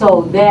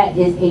 So that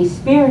is a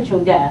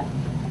spiritual death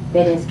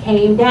that has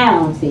came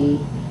down, see,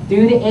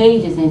 through the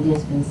ages and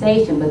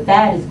dispensation, but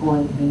that is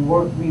going to be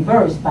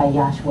reversed by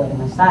Yahshua the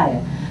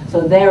Messiah.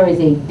 So there is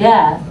a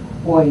death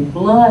or a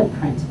blood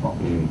principle.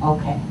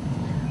 Okay.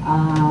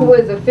 Who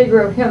is a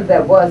figure of him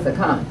that was to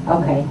come.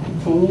 Okay,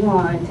 continue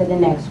on to the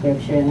next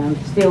scripture, and I'm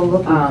still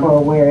looking Um,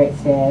 for where it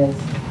says,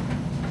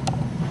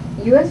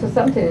 You asked for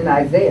something in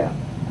Isaiah.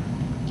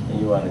 And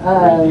you want to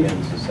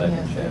Corinthians, the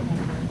second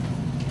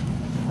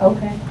chapter.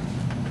 okay.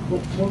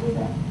 What was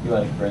that? You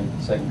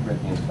want to 2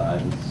 Corinthians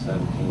 5 and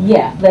 17.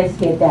 Yeah, let's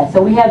get that.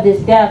 So we have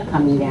this death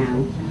coming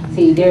down.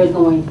 See, there's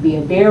going to be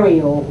a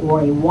burial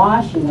or a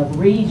washing of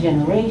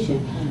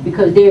regeneration,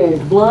 because there is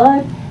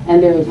blood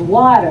and there is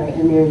water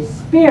and there is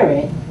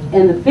spirit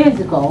in the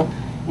physical,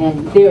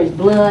 and there is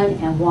blood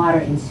and water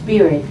and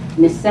spirit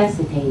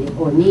necessitated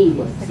or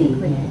needed, see,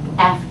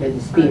 after the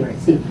spirit.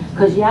 See,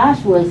 because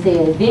Joshua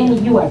says,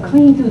 then you are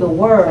clean through the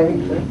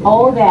word,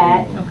 all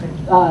that,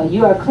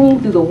 you are clean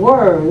through the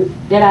word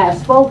that I have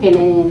spoken.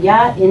 And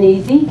in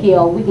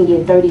Ezekiel, we can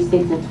get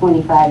 36 and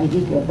 25,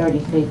 Ezekiel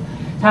 36,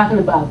 talking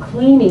about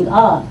cleaning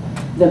up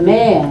the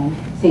man,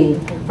 see,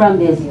 from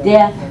this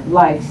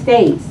death-like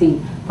state,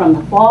 see, from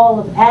the fall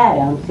of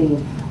Adam,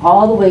 see,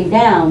 all the way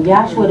down,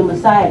 Yahshua the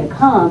Messiah to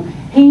come,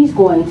 he's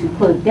going to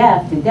put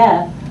death to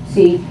death,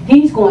 see,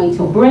 he's going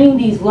to bring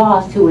these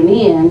laws to an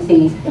end,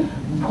 see,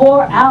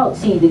 pour out,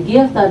 see, the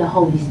gift of the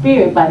Holy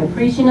Spirit by the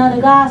preaching of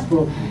the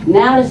gospel.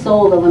 Now the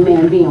soul of a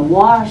man being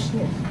washed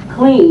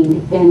clean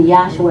in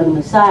Yahshua the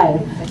Messiah,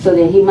 so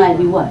that he might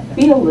be what?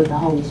 Filled with the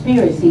Holy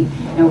Spirit, see,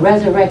 and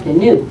resurrect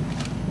anew.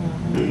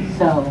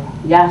 So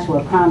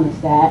Yahshua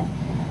promised that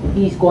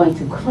he's going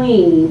to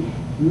clean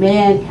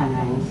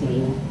mankind,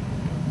 see.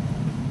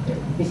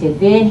 He said,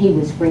 then he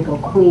would sprinkle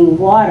clean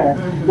water.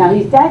 Now,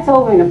 that's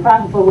over in the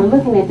prophet, but we're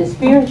looking at the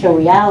spiritual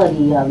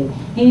reality of it.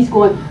 He's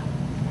going,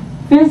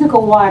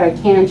 physical water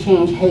can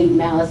change hate,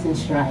 malice, and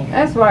strife.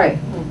 That's right.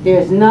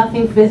 There's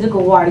nothing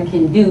physical water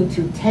can do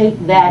to take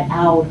that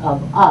out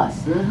of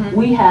us.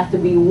 We have to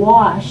be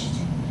washed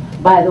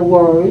by the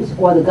words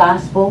or the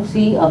gospel,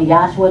 see, of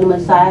Yahshua the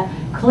Messiah,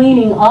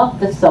 cleaning up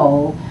the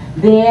soul,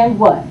 then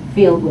what?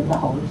 Filled with the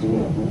Holy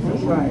Spirit.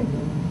 That's right.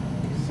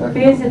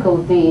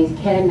 Physical things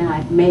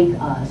cannot make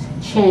us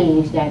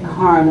change that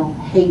carnal,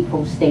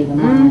 hateful state of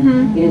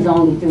mind. It is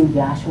only through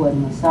Yahshua the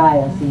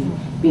Messiah, see,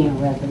 being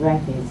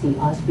resurrected, see,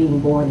 us being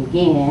born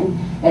again,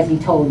 as he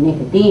told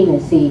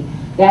Nicodemus, see,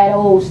 that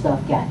old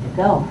stuff got to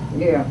go.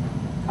 Yeah.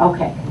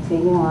 Okay,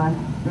 continue on.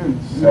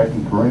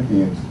 2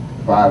 Corinthians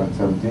 5 and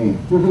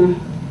 17.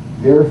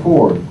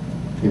 Therefore,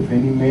 if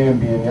any man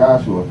be in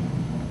Yahshua,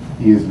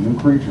 he is a new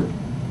creature.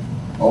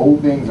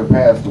 Old things are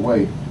passed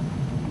away.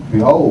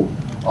 Behold,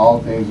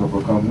 all things are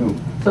become new.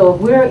 So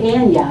if we're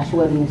in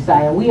Yahshua the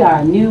Messiah, we are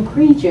a new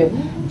creature,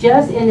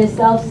 just in the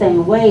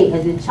self-same way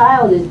as a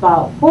child is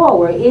brought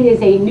forward. It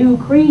is a new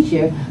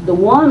creature. The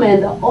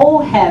woman, the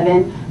old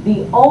heaven,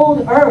 the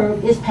old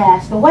earth is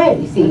passed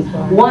away. See,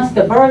 once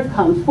the birth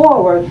comes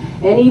forward,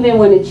 and even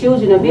when the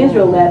children of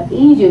Israel left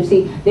Egypt,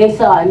 see, they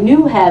saw a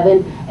new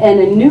heaven and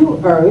a new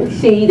earth.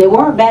 See, they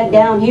weren't back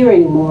down here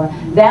anymore.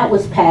 That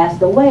was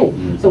passed away.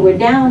 So we're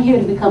down here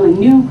to become a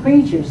new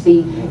creature, see,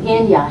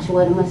 in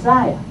Yahshua the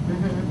Messiah.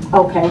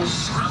 Okay.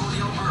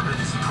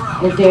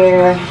 Is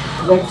there,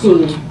 let's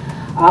see.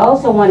 I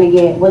also want to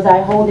get, was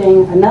I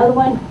holding another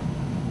one?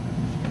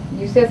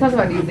 You said something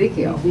about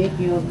Ezekiel.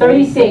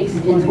 36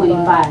 and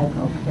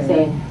 25. Okay.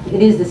 Say,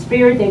 it is the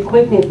spirit that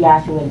quickeneth,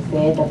 Yahshua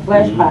said, the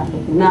flesh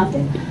profiteth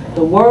nothing.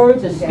 The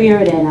words are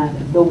spirit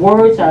and the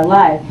words are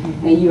life,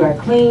 and you are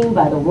clean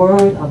by the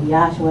word of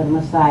Yahshua the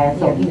Messiah.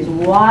 So he's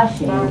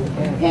washing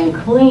and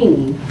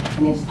cleaning,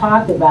 and it's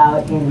talked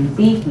about in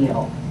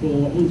Ezekiel.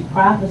 See, he's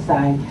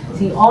prophesying.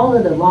 See, all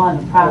of the law and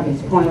the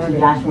prophets point to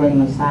Yahshua the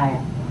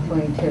Messiah.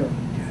 22.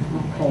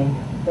 Okay.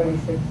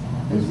 36.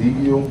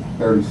 Ezekiel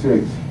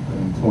 36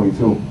 and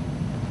 22.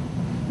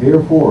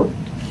 Therefore,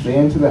 say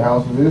unto the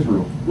house of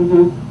Israel,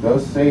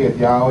 thus saith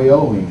Yahweh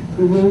Elohim,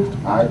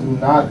 I do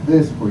not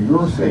this for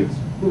your sakes,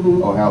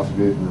 O house of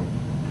Israel,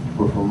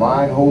 but for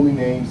mine holy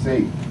name's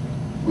sake,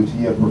 which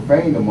ye have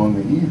profaned among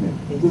the heathen,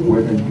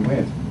 whither ye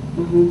went.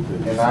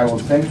 And I will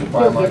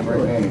sanctify my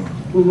great name,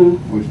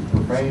 which is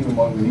profaned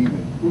among the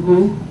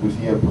heathen, which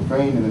ye have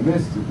profaned in the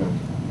midst of them.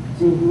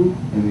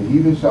 And the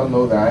heathen shall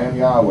know that I am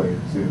Yahweh,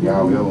 saith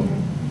Yahweh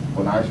Elohim,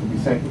 when I shall be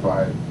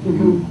sanctified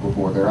you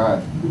before their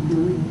eyes.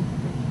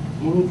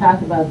 And he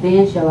talked about,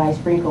 then shall I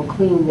sprinkle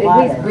clean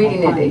water. If he's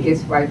reading it, it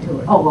gets right to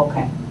it. Oh,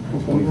 okay.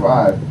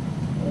 25.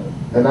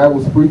 Then I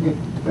will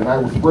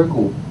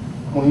sprinkle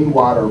clean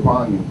water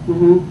upon you,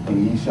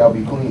 and ye shall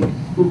be clean.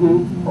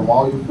 From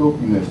all your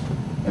filthiness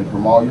and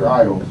from all your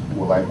idols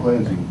will I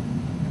cleanse you.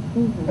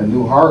 A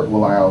new heart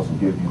will I also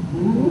give you,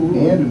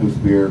 and a new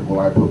spirit will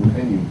I put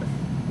within you.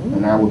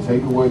 And I will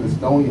take away the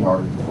stony heart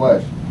of the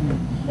flesh,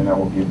 and I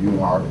will give you an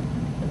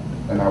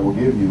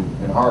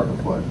heart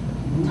of flesh.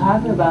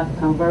 Talking about the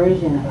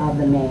conversion of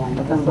the man,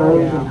 the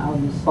conversion of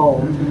the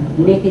soul.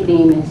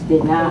 Nicodemus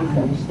did not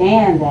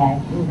understand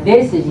that.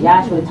 This is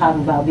Yahshua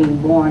talking about being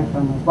born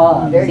from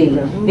above. See,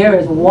 there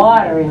is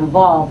water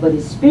involved, but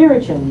it's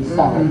spiritually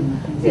so.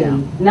 See,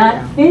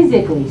 not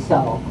physically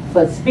so,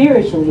 but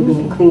spiritually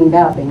being cleaned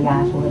up in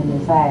Yahshua the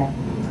Messiah.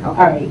 All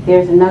right,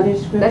 there's another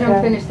scripture. Let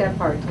him finish that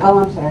part. Oh,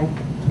 I'm sorry.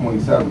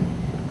 27.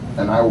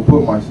 And I will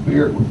put my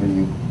spirit within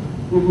you,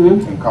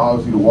 Mm-hmm. and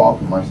cause you to walk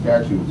in my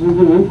statutes,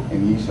 Mm-hmm.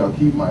 and ye shall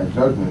keep my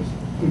judgments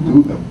and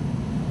do them.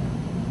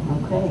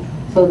 Okay.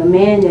 So the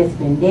man that's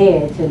been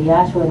dead till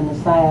Yahshua the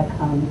Messiah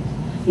comes,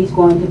 he's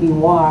going to be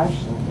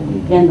washed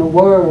in the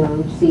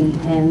Word, see,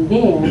 and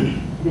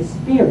then the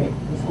Spirit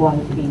is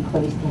going to be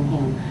placed in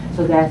him.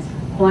 So that's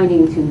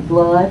pointing to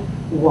blood,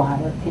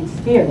 water, and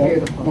Spirit.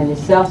 Beautiful. And the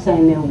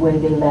self-same way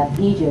they left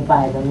Egypt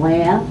by the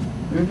lamb,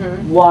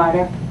 Mm-hmm.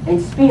 water, and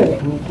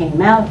Spirit. And he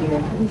came out here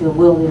to the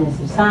wilderness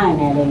of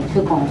Sinai, and he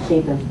took on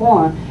shape and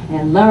form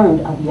and learned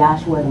of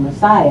Yahshua the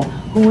Messiah,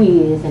 who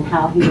he is and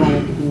how he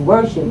wanted to be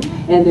worshipped.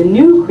 And the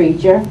new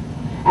creature,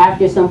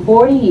 after some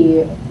 40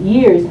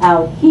 years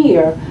out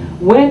here,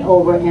 went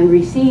over and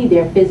received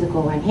their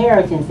physical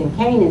inheritance in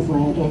Canaan's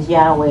land as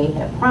Yahweh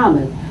had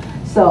promised.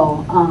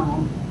 So,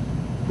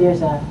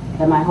 there's a,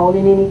 am I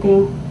holding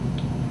anything?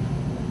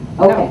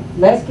 Okay,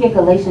 let's get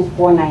Galatians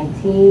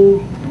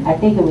 4:19. I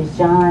think it was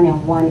John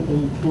and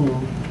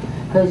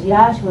 1:18. Because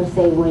Yahshua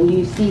said, when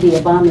you see the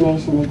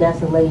abomination and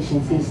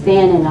desolation, see,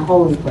 stand in the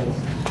holy place.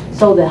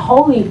 So the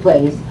holy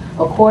place,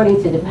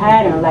 according to the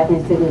pattern, like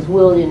into this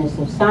wilderness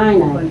of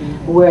Sinai,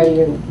 where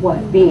you're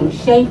being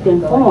shaped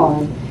and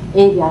formed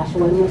in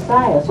Yahshua the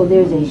Messiah. So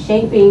there's a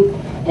shaping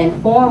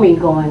and forming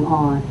going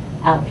on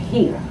out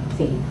here.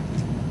 See,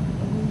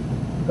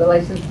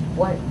 Galatians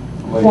what?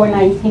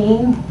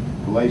 4:19.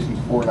 Galatians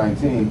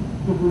 4:19.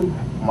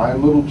 Mm-hmm. My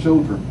little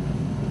children,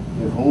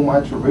 in whom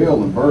I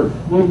travail in birth,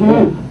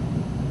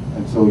 Mm-hmm.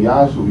 until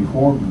Yahshua be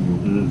formed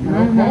in you.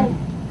 Okay,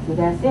 so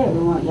that's it. We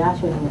want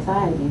Yahshua the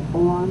Messiah to be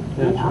formed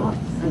in us.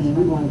 See,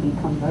 we want to be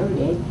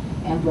converted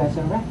and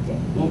resurrected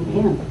in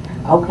Him.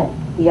 Okay,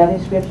 the other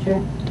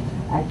scripture,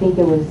 I think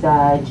it was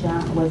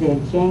John. Was it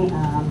James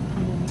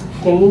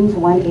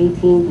 1:18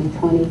 through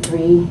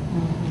 23,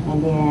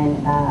 and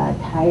then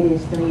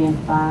Titus 3 and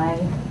 5.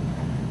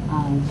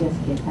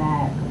 Just get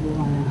that because we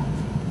want to.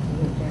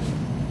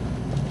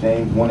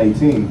 James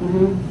 1:18.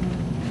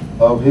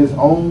 Mm-hmm. Of his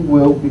own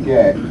will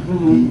begat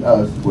Mhm. he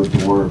us with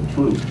the word of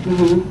truth,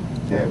 Mm-hmm.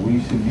 that we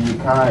should be a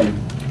kind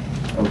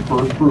of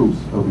first fruits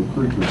of the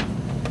creatures.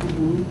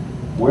 Mm-hmm.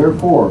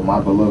 Wherefore, my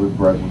beloved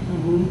brethren,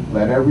 Mm-hmm.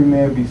 let every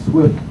man be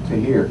swift to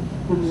hear,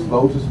 Mhm.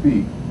 slow to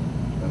speak,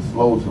 and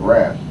slow to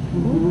wrath.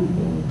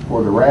 Mm-hmm.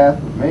 For the wrath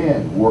of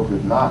man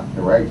worketh not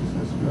the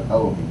righteousness of the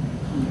Elohim.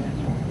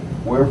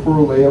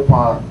 Wherefore lay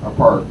apart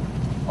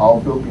all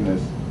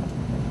filthiness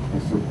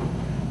and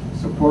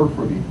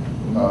superfluity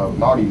of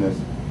naughtiness,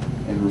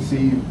 and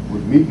receive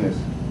with meekness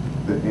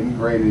the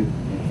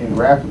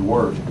engrafted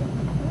word,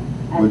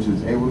 which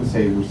is able to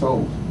save your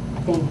souls.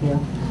 Thank you.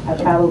 I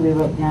probably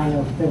wrote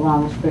down the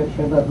wrong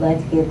scripture, but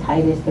let's get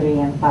Titus 3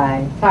 and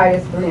 5.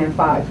 Titus 3 and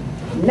 5.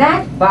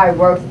 Not by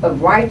works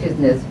of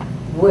righteousness,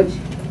 which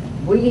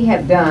we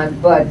have done,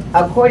 but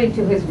according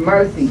to his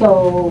mercy.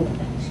 So,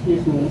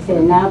 excuse me, it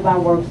said not by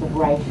works of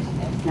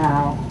righteousness.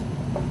 Now,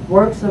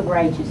 works of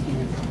righteousness.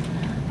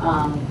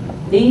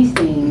 These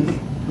things,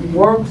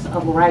 works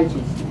of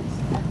righteousness.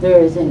 There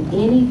isn't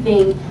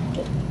anything.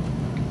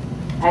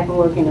 I can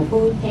work in a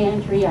food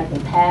pantry, I can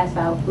pass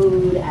out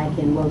food, I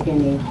can work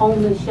in a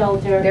homeless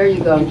shelter. There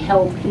you go. And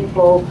help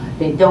people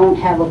that don't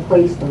have a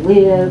place to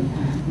live.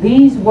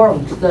 These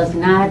works does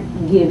not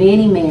give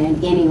any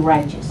man any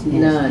righteousness.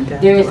 None.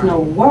 There is no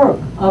work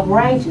of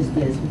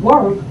righteousness.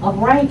 Work of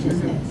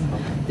righteousness.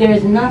 There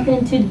is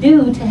nothing to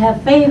do to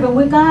have favor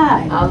with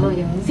God.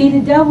 Hallelujah. See, the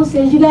devil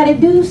says you got to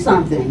do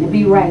something to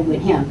be right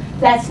with him.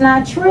 That's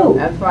not true.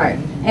 That's right.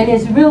 And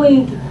it's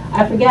really,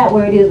 I forgot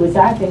where it is, with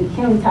Dr.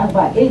 Kim talked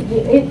about,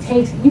 it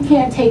takes, you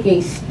can't take a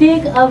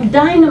stick of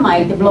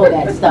dynamite to blow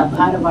that stuff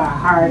out of our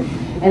heart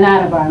and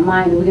out of our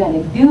mind. We got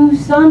to do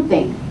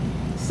something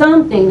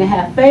to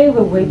have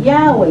favor with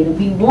Yahweh, to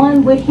be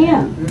one with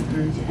Him.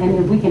 And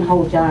if we can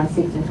hold John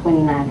 6 and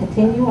 29,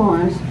 continue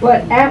on.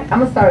 But I'm going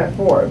to start at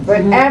 4.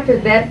 But Mhm. after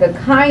that, the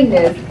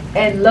kindness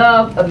and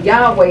love of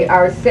Yahweh,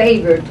 our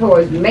Savior,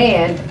 towards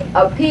man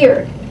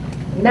appeared,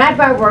 not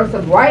by works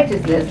of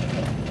righteousness,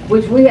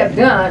 which we have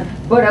done,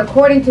 but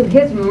according to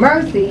his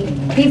mercy,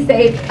 he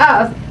saved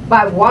us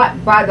by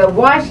the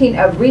washing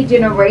of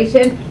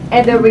regeneration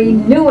and the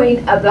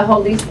renewing of the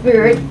Holy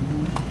Spirit,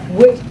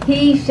 which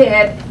he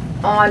shed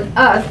on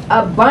us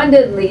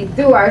abundantly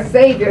through our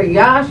Savior,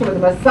 Yahshua the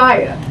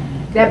Messiah,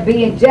 that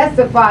being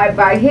justified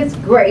by his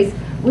grace,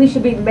 we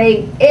should be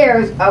made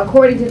heirs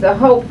according to the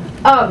hope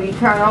of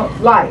eternal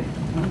life.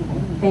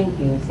 Thank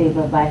you. See,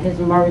 but by His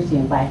mercy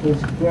and by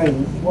His grace,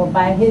 or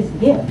by His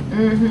gift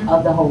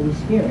of the Holy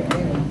Spirit.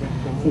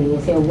 See,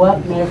 it said,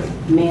 what must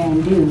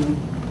man do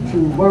to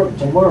work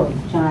the work?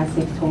 John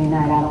 6:29.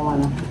 I don't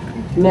want to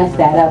mess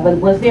that up. But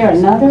was there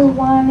another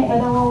one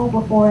at all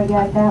before I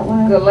got that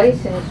one?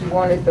 Galatians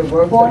 1 is the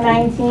works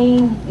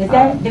 4:19. Is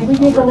that? Did we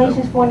get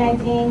Galatians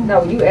 4:19?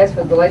 No, you asked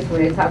for Galatians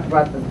when they talked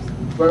about the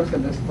works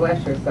of this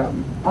flesh or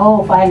something.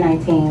 Oh,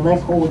 5:19.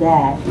 Let's hold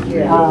that.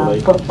 Yeah.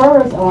 But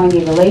first, I want to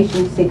get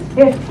Galatians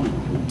 6:15.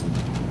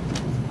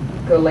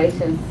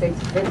 Galatians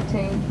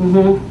 6:15.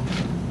 Mm-hmm.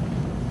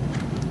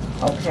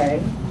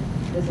 Okay.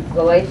 This is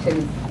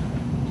Galatians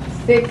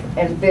 6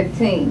 and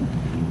 15.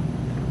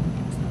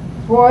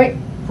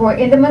 For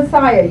in the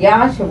Messiah,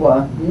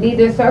 Yahshua,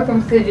 neither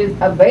circumcision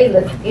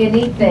availeth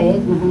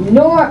anything,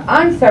 nor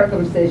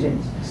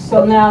uncircumcision.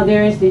 So now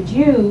there is the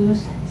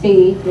Jews,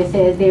 see, it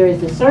says there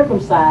is the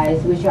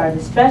circumcised, which are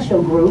the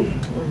special group,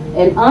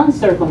 and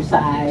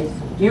uncircumcised,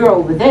 you're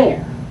over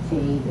there.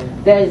 See,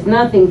 there's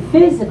nothing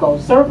physical,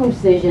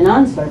 circumcision,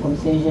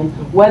 uncircumcision,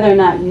 whether or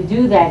not you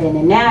do that in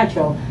the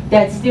natural,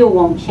 that still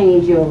won't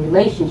change your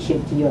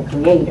relationship to your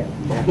Creator.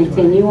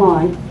 Continue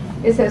on.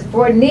 It says,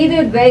 for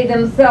neither they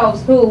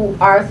themselves who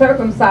are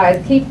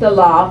circumcised keep the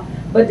law,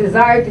 but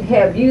desire to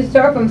have you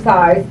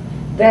circumcised,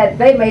 that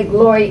they may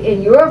glory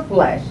in your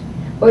flesh.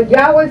 But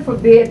Yahweh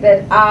forbid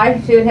that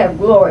I should have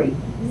glory,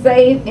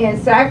 save in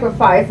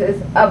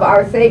sacrifices of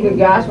our Savior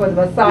Yahshua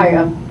the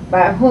Messiah,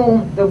 by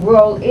whom the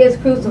world is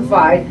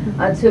crucified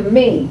unto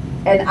me,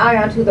 and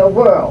I unto the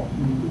world.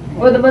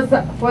 For the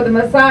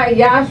Messiah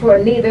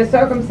Yahshua neither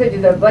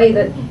circumcision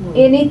availeth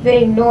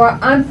anything nor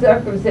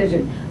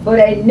uncircumcision, but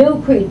a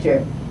new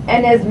creature.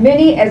 And as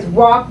many as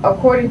walk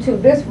according to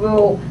this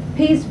rule,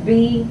 peace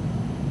be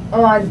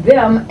on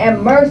them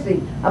and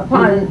mercy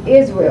upon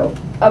Israel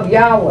of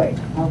Yahweh.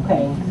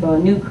 Okay, so a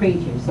new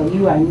creature. So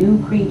you are a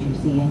new creature,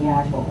 see, in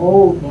Yahshua.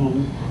 Old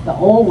things, the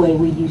old way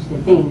we used to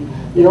think,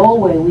 the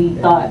old way we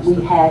thought we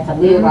had to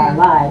live our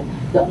lives,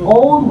 the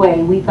old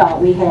way we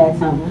thought we had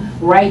some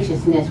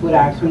righteousness with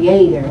our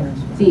Creator,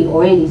 see,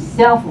 or any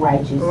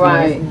self-righteousness,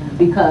 Right.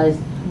 because,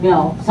 you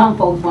know, some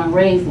folks weren't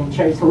raised in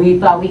church, so we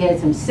thought we had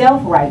some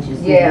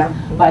self-righteousness Yeah.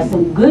 by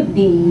some good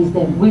deeds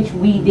that which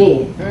we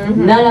did.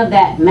 None of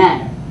that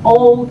mattered.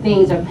 Old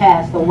things are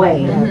passed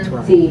away.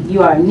 See,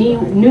 you are a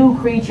new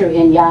creature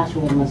in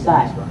Yahshua the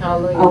Messiah.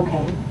 Hallelujah.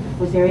 Okay.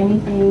 Was there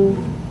anything?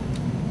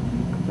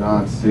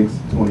 John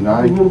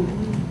 6:29. Mhm.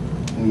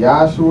 And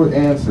Yahshua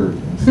answered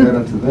and said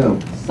unto them,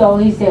 So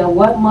he said,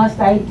 what must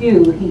I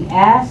do? He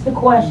asked the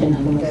question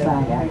of the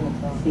Messiah.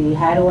 See,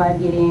 how do I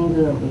get in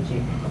good with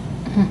you?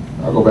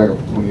 I'll go back up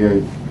to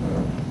 28. It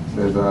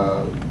says,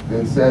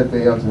 then said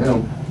they unto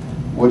him,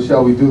 what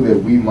shall we do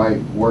that we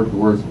might work the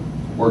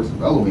works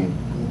of Elohim?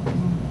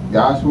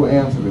 Yahshua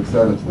answered and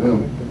said unto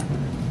them,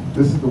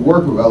 this is the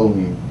work of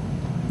Elohim,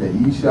 that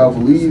ye shall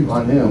believe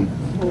on him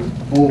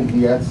whom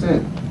he hath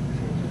sent.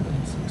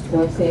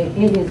 So it said,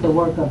 it is the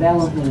work of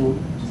Elohim,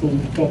 see,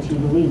 that you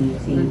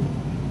believe, see.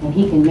 And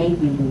he can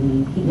make you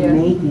believe. He can Yes.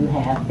 make you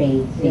have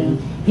faith, see.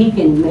 He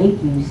can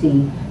make you,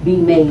 see, be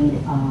made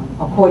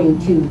according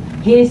to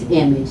his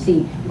image,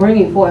 see,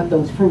 bringing forth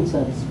those fruits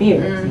of the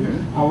Spirit, see.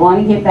 I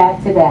want to get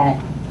back to that,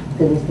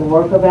 because it's the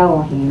work of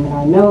Elohim. And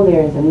I know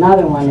there's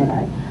another one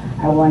that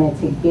I wanted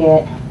to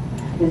get,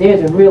 because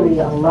there's really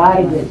a lot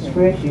of good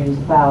scriptures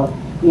about,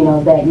 you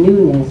know, that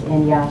newness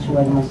in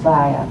Yahshua the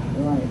Messiah.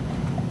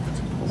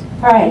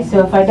 All right,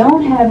 so if I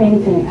don't have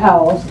anything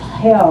else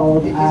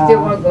held, Did you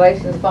still want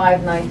Galatians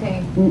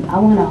 5:19? I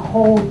want to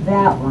hold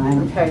that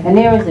one. Okay. And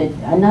there was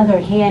another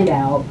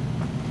handout.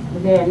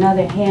 Was there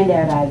another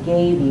handout I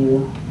gave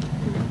you?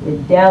 The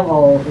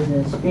devil is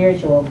a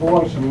spiritual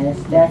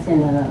abortionist. That's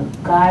in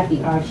God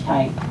the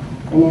Archetype.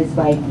 And it's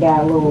like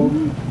got a little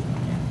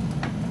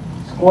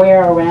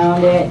square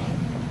around it.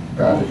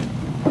 Got it.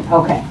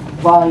 Okay,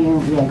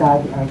 volume, yeah,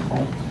 God the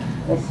Archetype.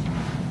 Let's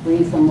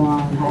read some more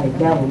on how the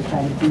devil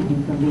try to keep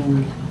you from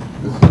being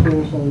This,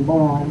 spiritually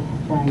born,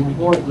 trying to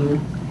abort you.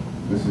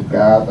 this is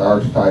God, the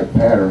archetype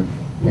pattern,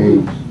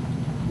 page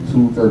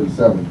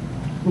 237.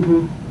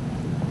 Mm-hmm.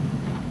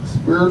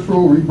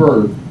 Spiritual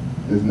rebirth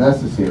is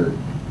necessary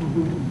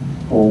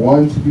for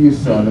one to be a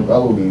son of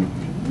Elohim,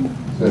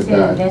 says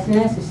God. That's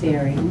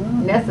necessary.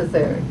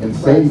 Necessary. And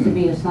For us to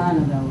be Satan, a son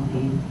of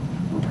Elohim.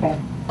 Okay.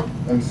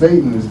 and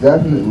Satan is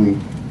definitely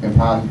and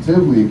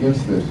positively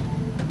against this.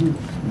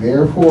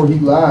 Therefore, he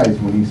lies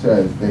when he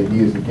says that he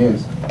is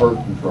against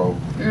birth control.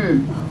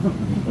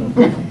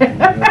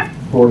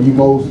 For he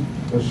most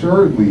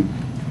assuredly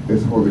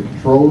is for the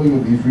controlling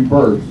of these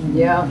rebirths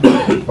Yeah.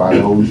 by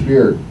the Holy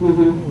Spirit.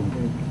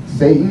 Mm-hmm.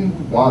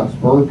 Satan wants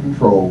birth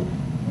control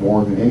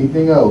more than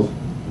anything else,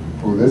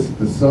 for this is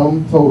the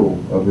sum total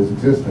of his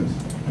existence.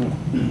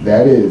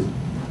 That is,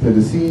 to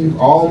deceive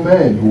all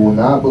men who will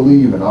not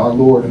believe in our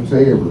Lord and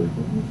Savior,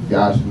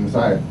 Yahshua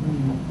Messiah.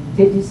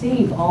 To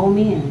deceive all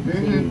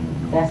men.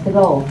 That's the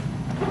goal.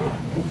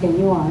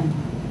 Continue on.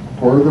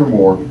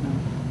 Furthermore,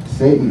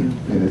 Satan,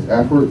 in his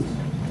efforts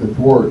to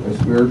thwart a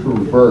spiritual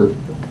rebirth,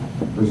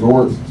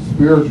 resorts to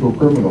spiritual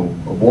criminal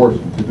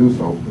abortion to do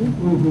so.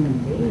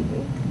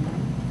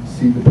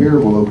 See the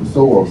parable of the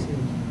sower,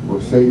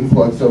 where Satan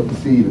plucks up the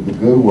seed of the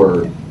good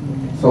word,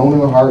 sown in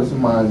the hearts and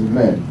minds of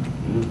men.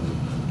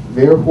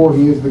 Therefore,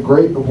 he is the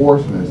great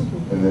abortionist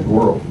in this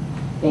world.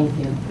 Thank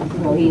you.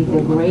 So he's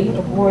the great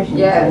abortionist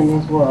Yes. in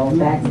this world.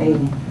 That's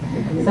Satan.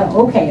 So,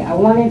 okay, I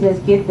want to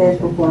just get this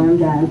before I'm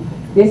done.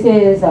 This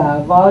is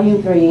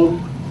volume 3,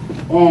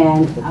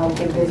 and I'll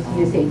give this to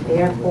you. Say,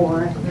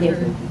 therefore, if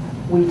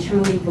we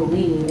truly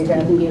believe, if you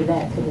can give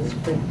that to the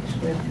script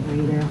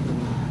reader.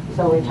 So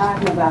So we're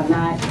talking about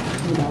not,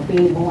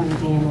 being born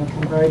again or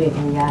converted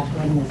in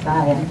Yahshua the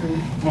Messiah,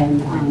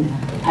 and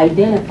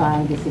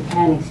identifying the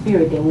satanic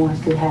spirit that wants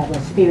to have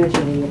us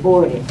spiritually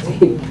aborted.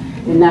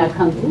 And not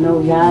come to know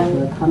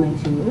Yahshua, coming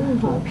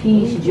to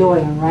peace, joy,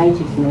 and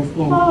righteousness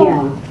in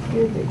Him.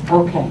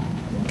 Okay.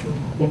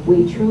 If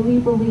we truly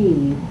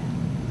believe.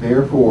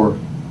 Therefore,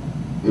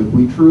 if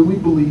we truly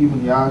believe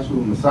in Yahshua the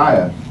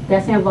Messiah.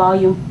 That's in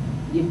volume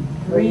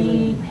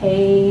 3,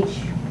 page,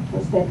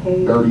 what's that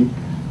page? 30.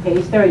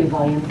 Page 30,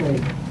 volume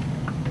 3.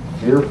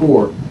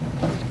 Therefore,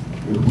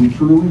 if we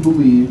truly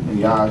believe in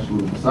Yahshua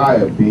the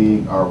Messiah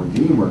being our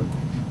Redeemer,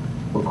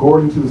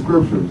 according to the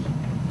Scriptures,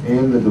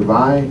 and the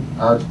divine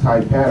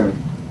archetype pattern,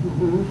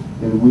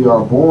 then we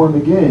are born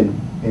again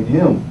in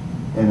Him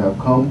and have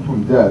come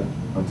from death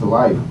unto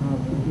life.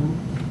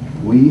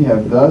 We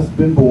have thus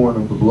been born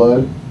of the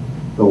blood,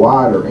 the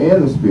water,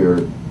 and the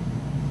Spirit,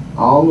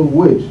 all of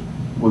which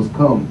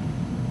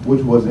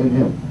was in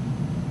Him.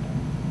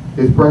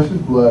 His precious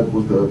blood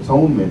was the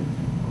atonement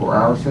for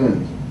our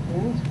sins,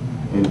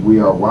 and we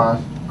are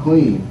washed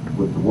clean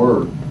with the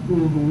Word,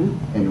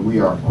 and we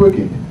are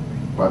quickened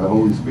by the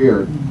Holy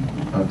Spirit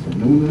unto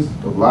newness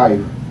of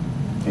life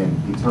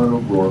and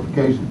eternal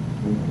glorification.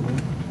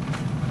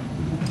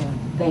 Okay,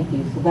 thank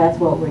you. So that's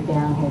what we're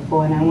down here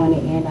for, and I want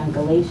to end on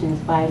Galatians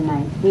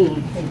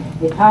 5:19.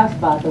 It talks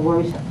about the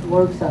works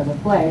of the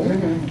flesh.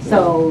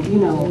 So,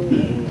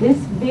 this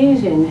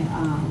vision,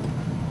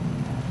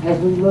 as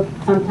we look,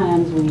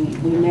 sometimes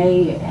we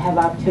may have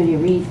opportunity to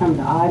read some of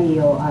the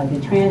audio,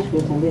 the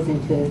transcripts, and listen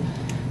to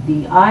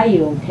the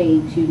audio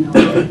tapes,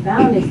 I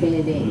found it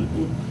said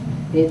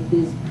that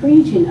this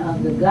preaching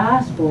of the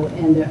gospel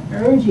and the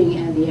urging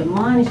and the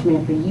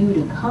admonishment for you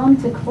to come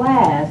to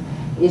class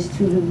is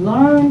to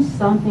learn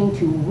something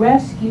to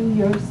rescue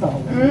your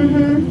soul.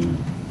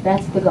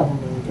 That's the goal.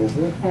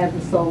 Have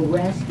the soul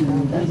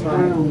rescued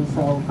eternally,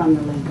 so from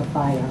the lake of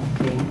fire.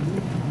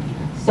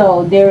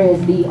 So there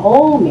is the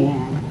old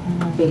man.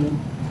 Okay,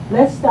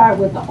 let's start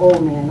with the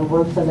old man, the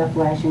works of the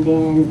flesh, and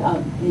then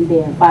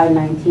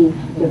 5:19,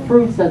 the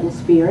fruits of the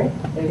Spirit.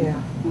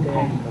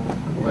 Okay.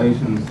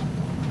 Galatians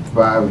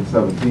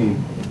 5:17.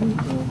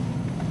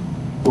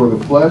 For the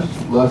flesh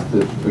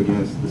lusteth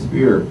against the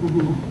Spirit,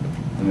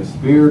 and the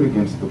Spirit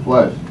against the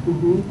flesh,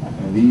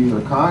 and these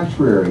are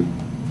contrary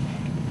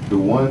the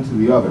one to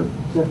the other.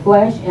 The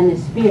flesh and the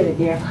spirit,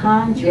 they're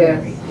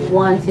contrary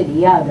one to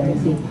the other.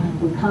 See,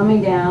 we're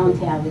coming down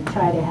to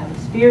try to have a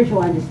spiritual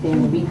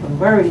understanding, be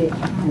converted,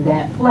 and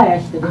that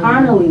flesh, the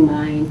carnally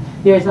mind,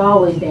 there's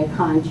always that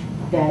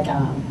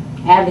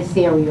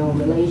adversarial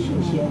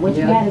relationship, which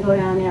you got to go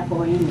down there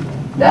for anyway.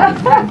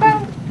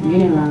 You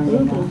didn't learn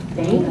it.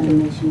 They ain't gonna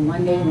miss you.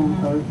 One day it won't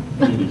hurt.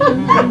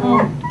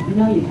 You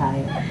know you're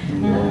tired.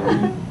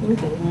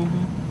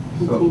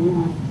 Continue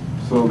on.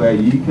 So that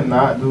ye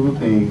cannot do the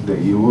things that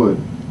ye would.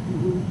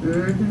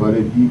 But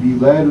if ye be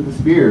led of the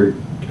Spirit,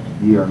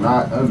 ye are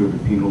not under the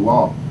penal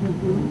law.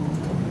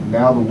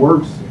 Now the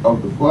works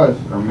of the flesh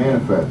are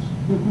manifest,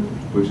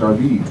 which are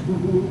these: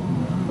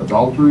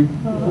 adultery,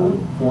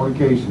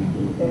 fornication,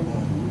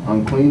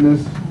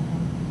 uncleanness,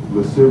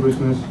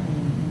 lasciviousness,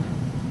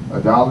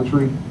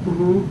 idolatry,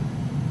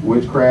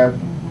 witchcraft,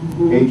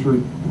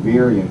 hatred,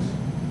 variance,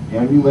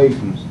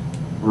 emulations,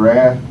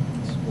 wrath,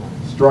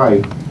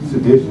 strife,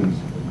 seditions,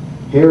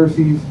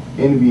 heresies,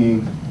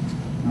 envyings,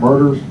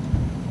 murders,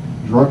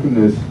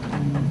 drunkenness,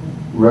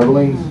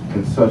 revelings,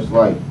 and such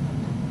like,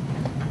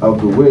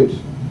 of the which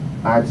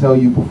I tell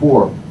you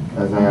before,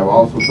 as I have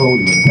also told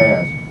you in the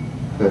past,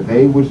 that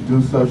they which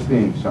do such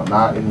things shall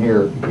not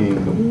inherit the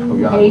kingdom of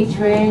Yahweh.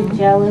 Hatred,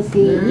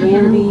 jealousy,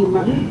 envy.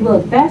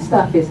 Look, that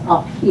stuff is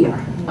up here.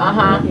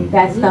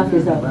 That stuff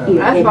is up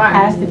here. It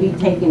has to be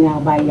taken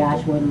out by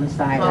Yahshua the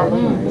Messiah.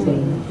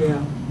 See,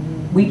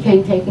 we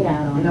can't take it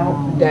out on our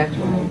own. That's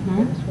right.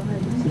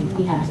 See,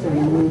 he has to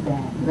remove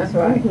that. That's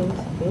right.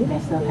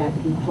 That stuff has to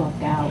be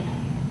plucked out.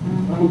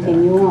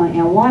 Continue on.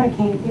 And water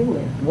can't do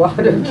it.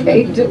 Water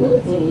can't do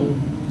it. See,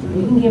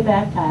 you can get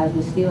baptized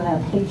but still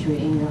have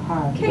hatred in your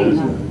heart.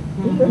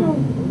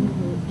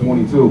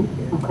 22.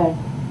 Okay.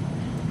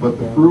 But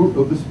the fruit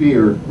of the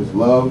Spirit is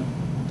love,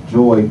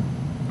 joy,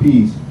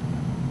 peace,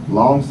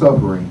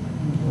 long-suffering,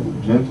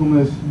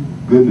 gentleness,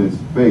 goodness,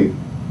 faith,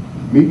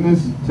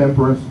 meekness,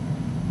 temperance.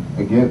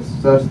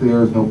 Against such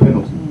there is no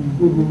penalty.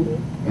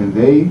 And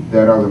they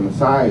that are the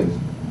Messiahs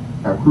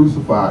have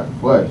crucified the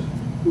flesh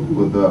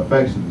with the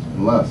affections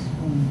and lusts.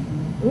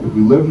 If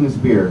we live in the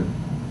Spirit,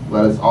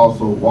 let us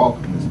also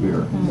walk in the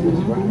Spirit.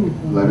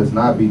 Let us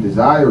not be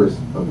desirous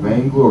of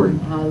vainglory,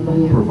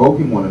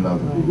 provoking one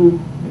another, and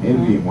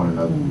envying one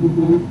another.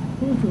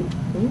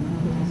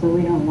 So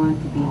we don't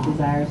want to be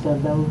desirous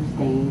of those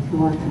things. We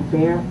want to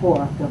bear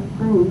forth the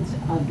fruits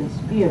of the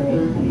Spirit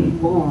and be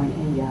born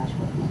in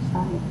Yahshua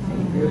Messiah.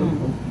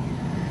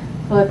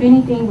 So if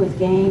anything was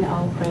gained,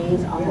 all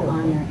praise, all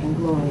honor, and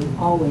glory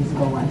always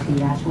go unto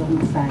Yahshua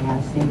Messiah,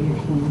 our Savior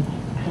King.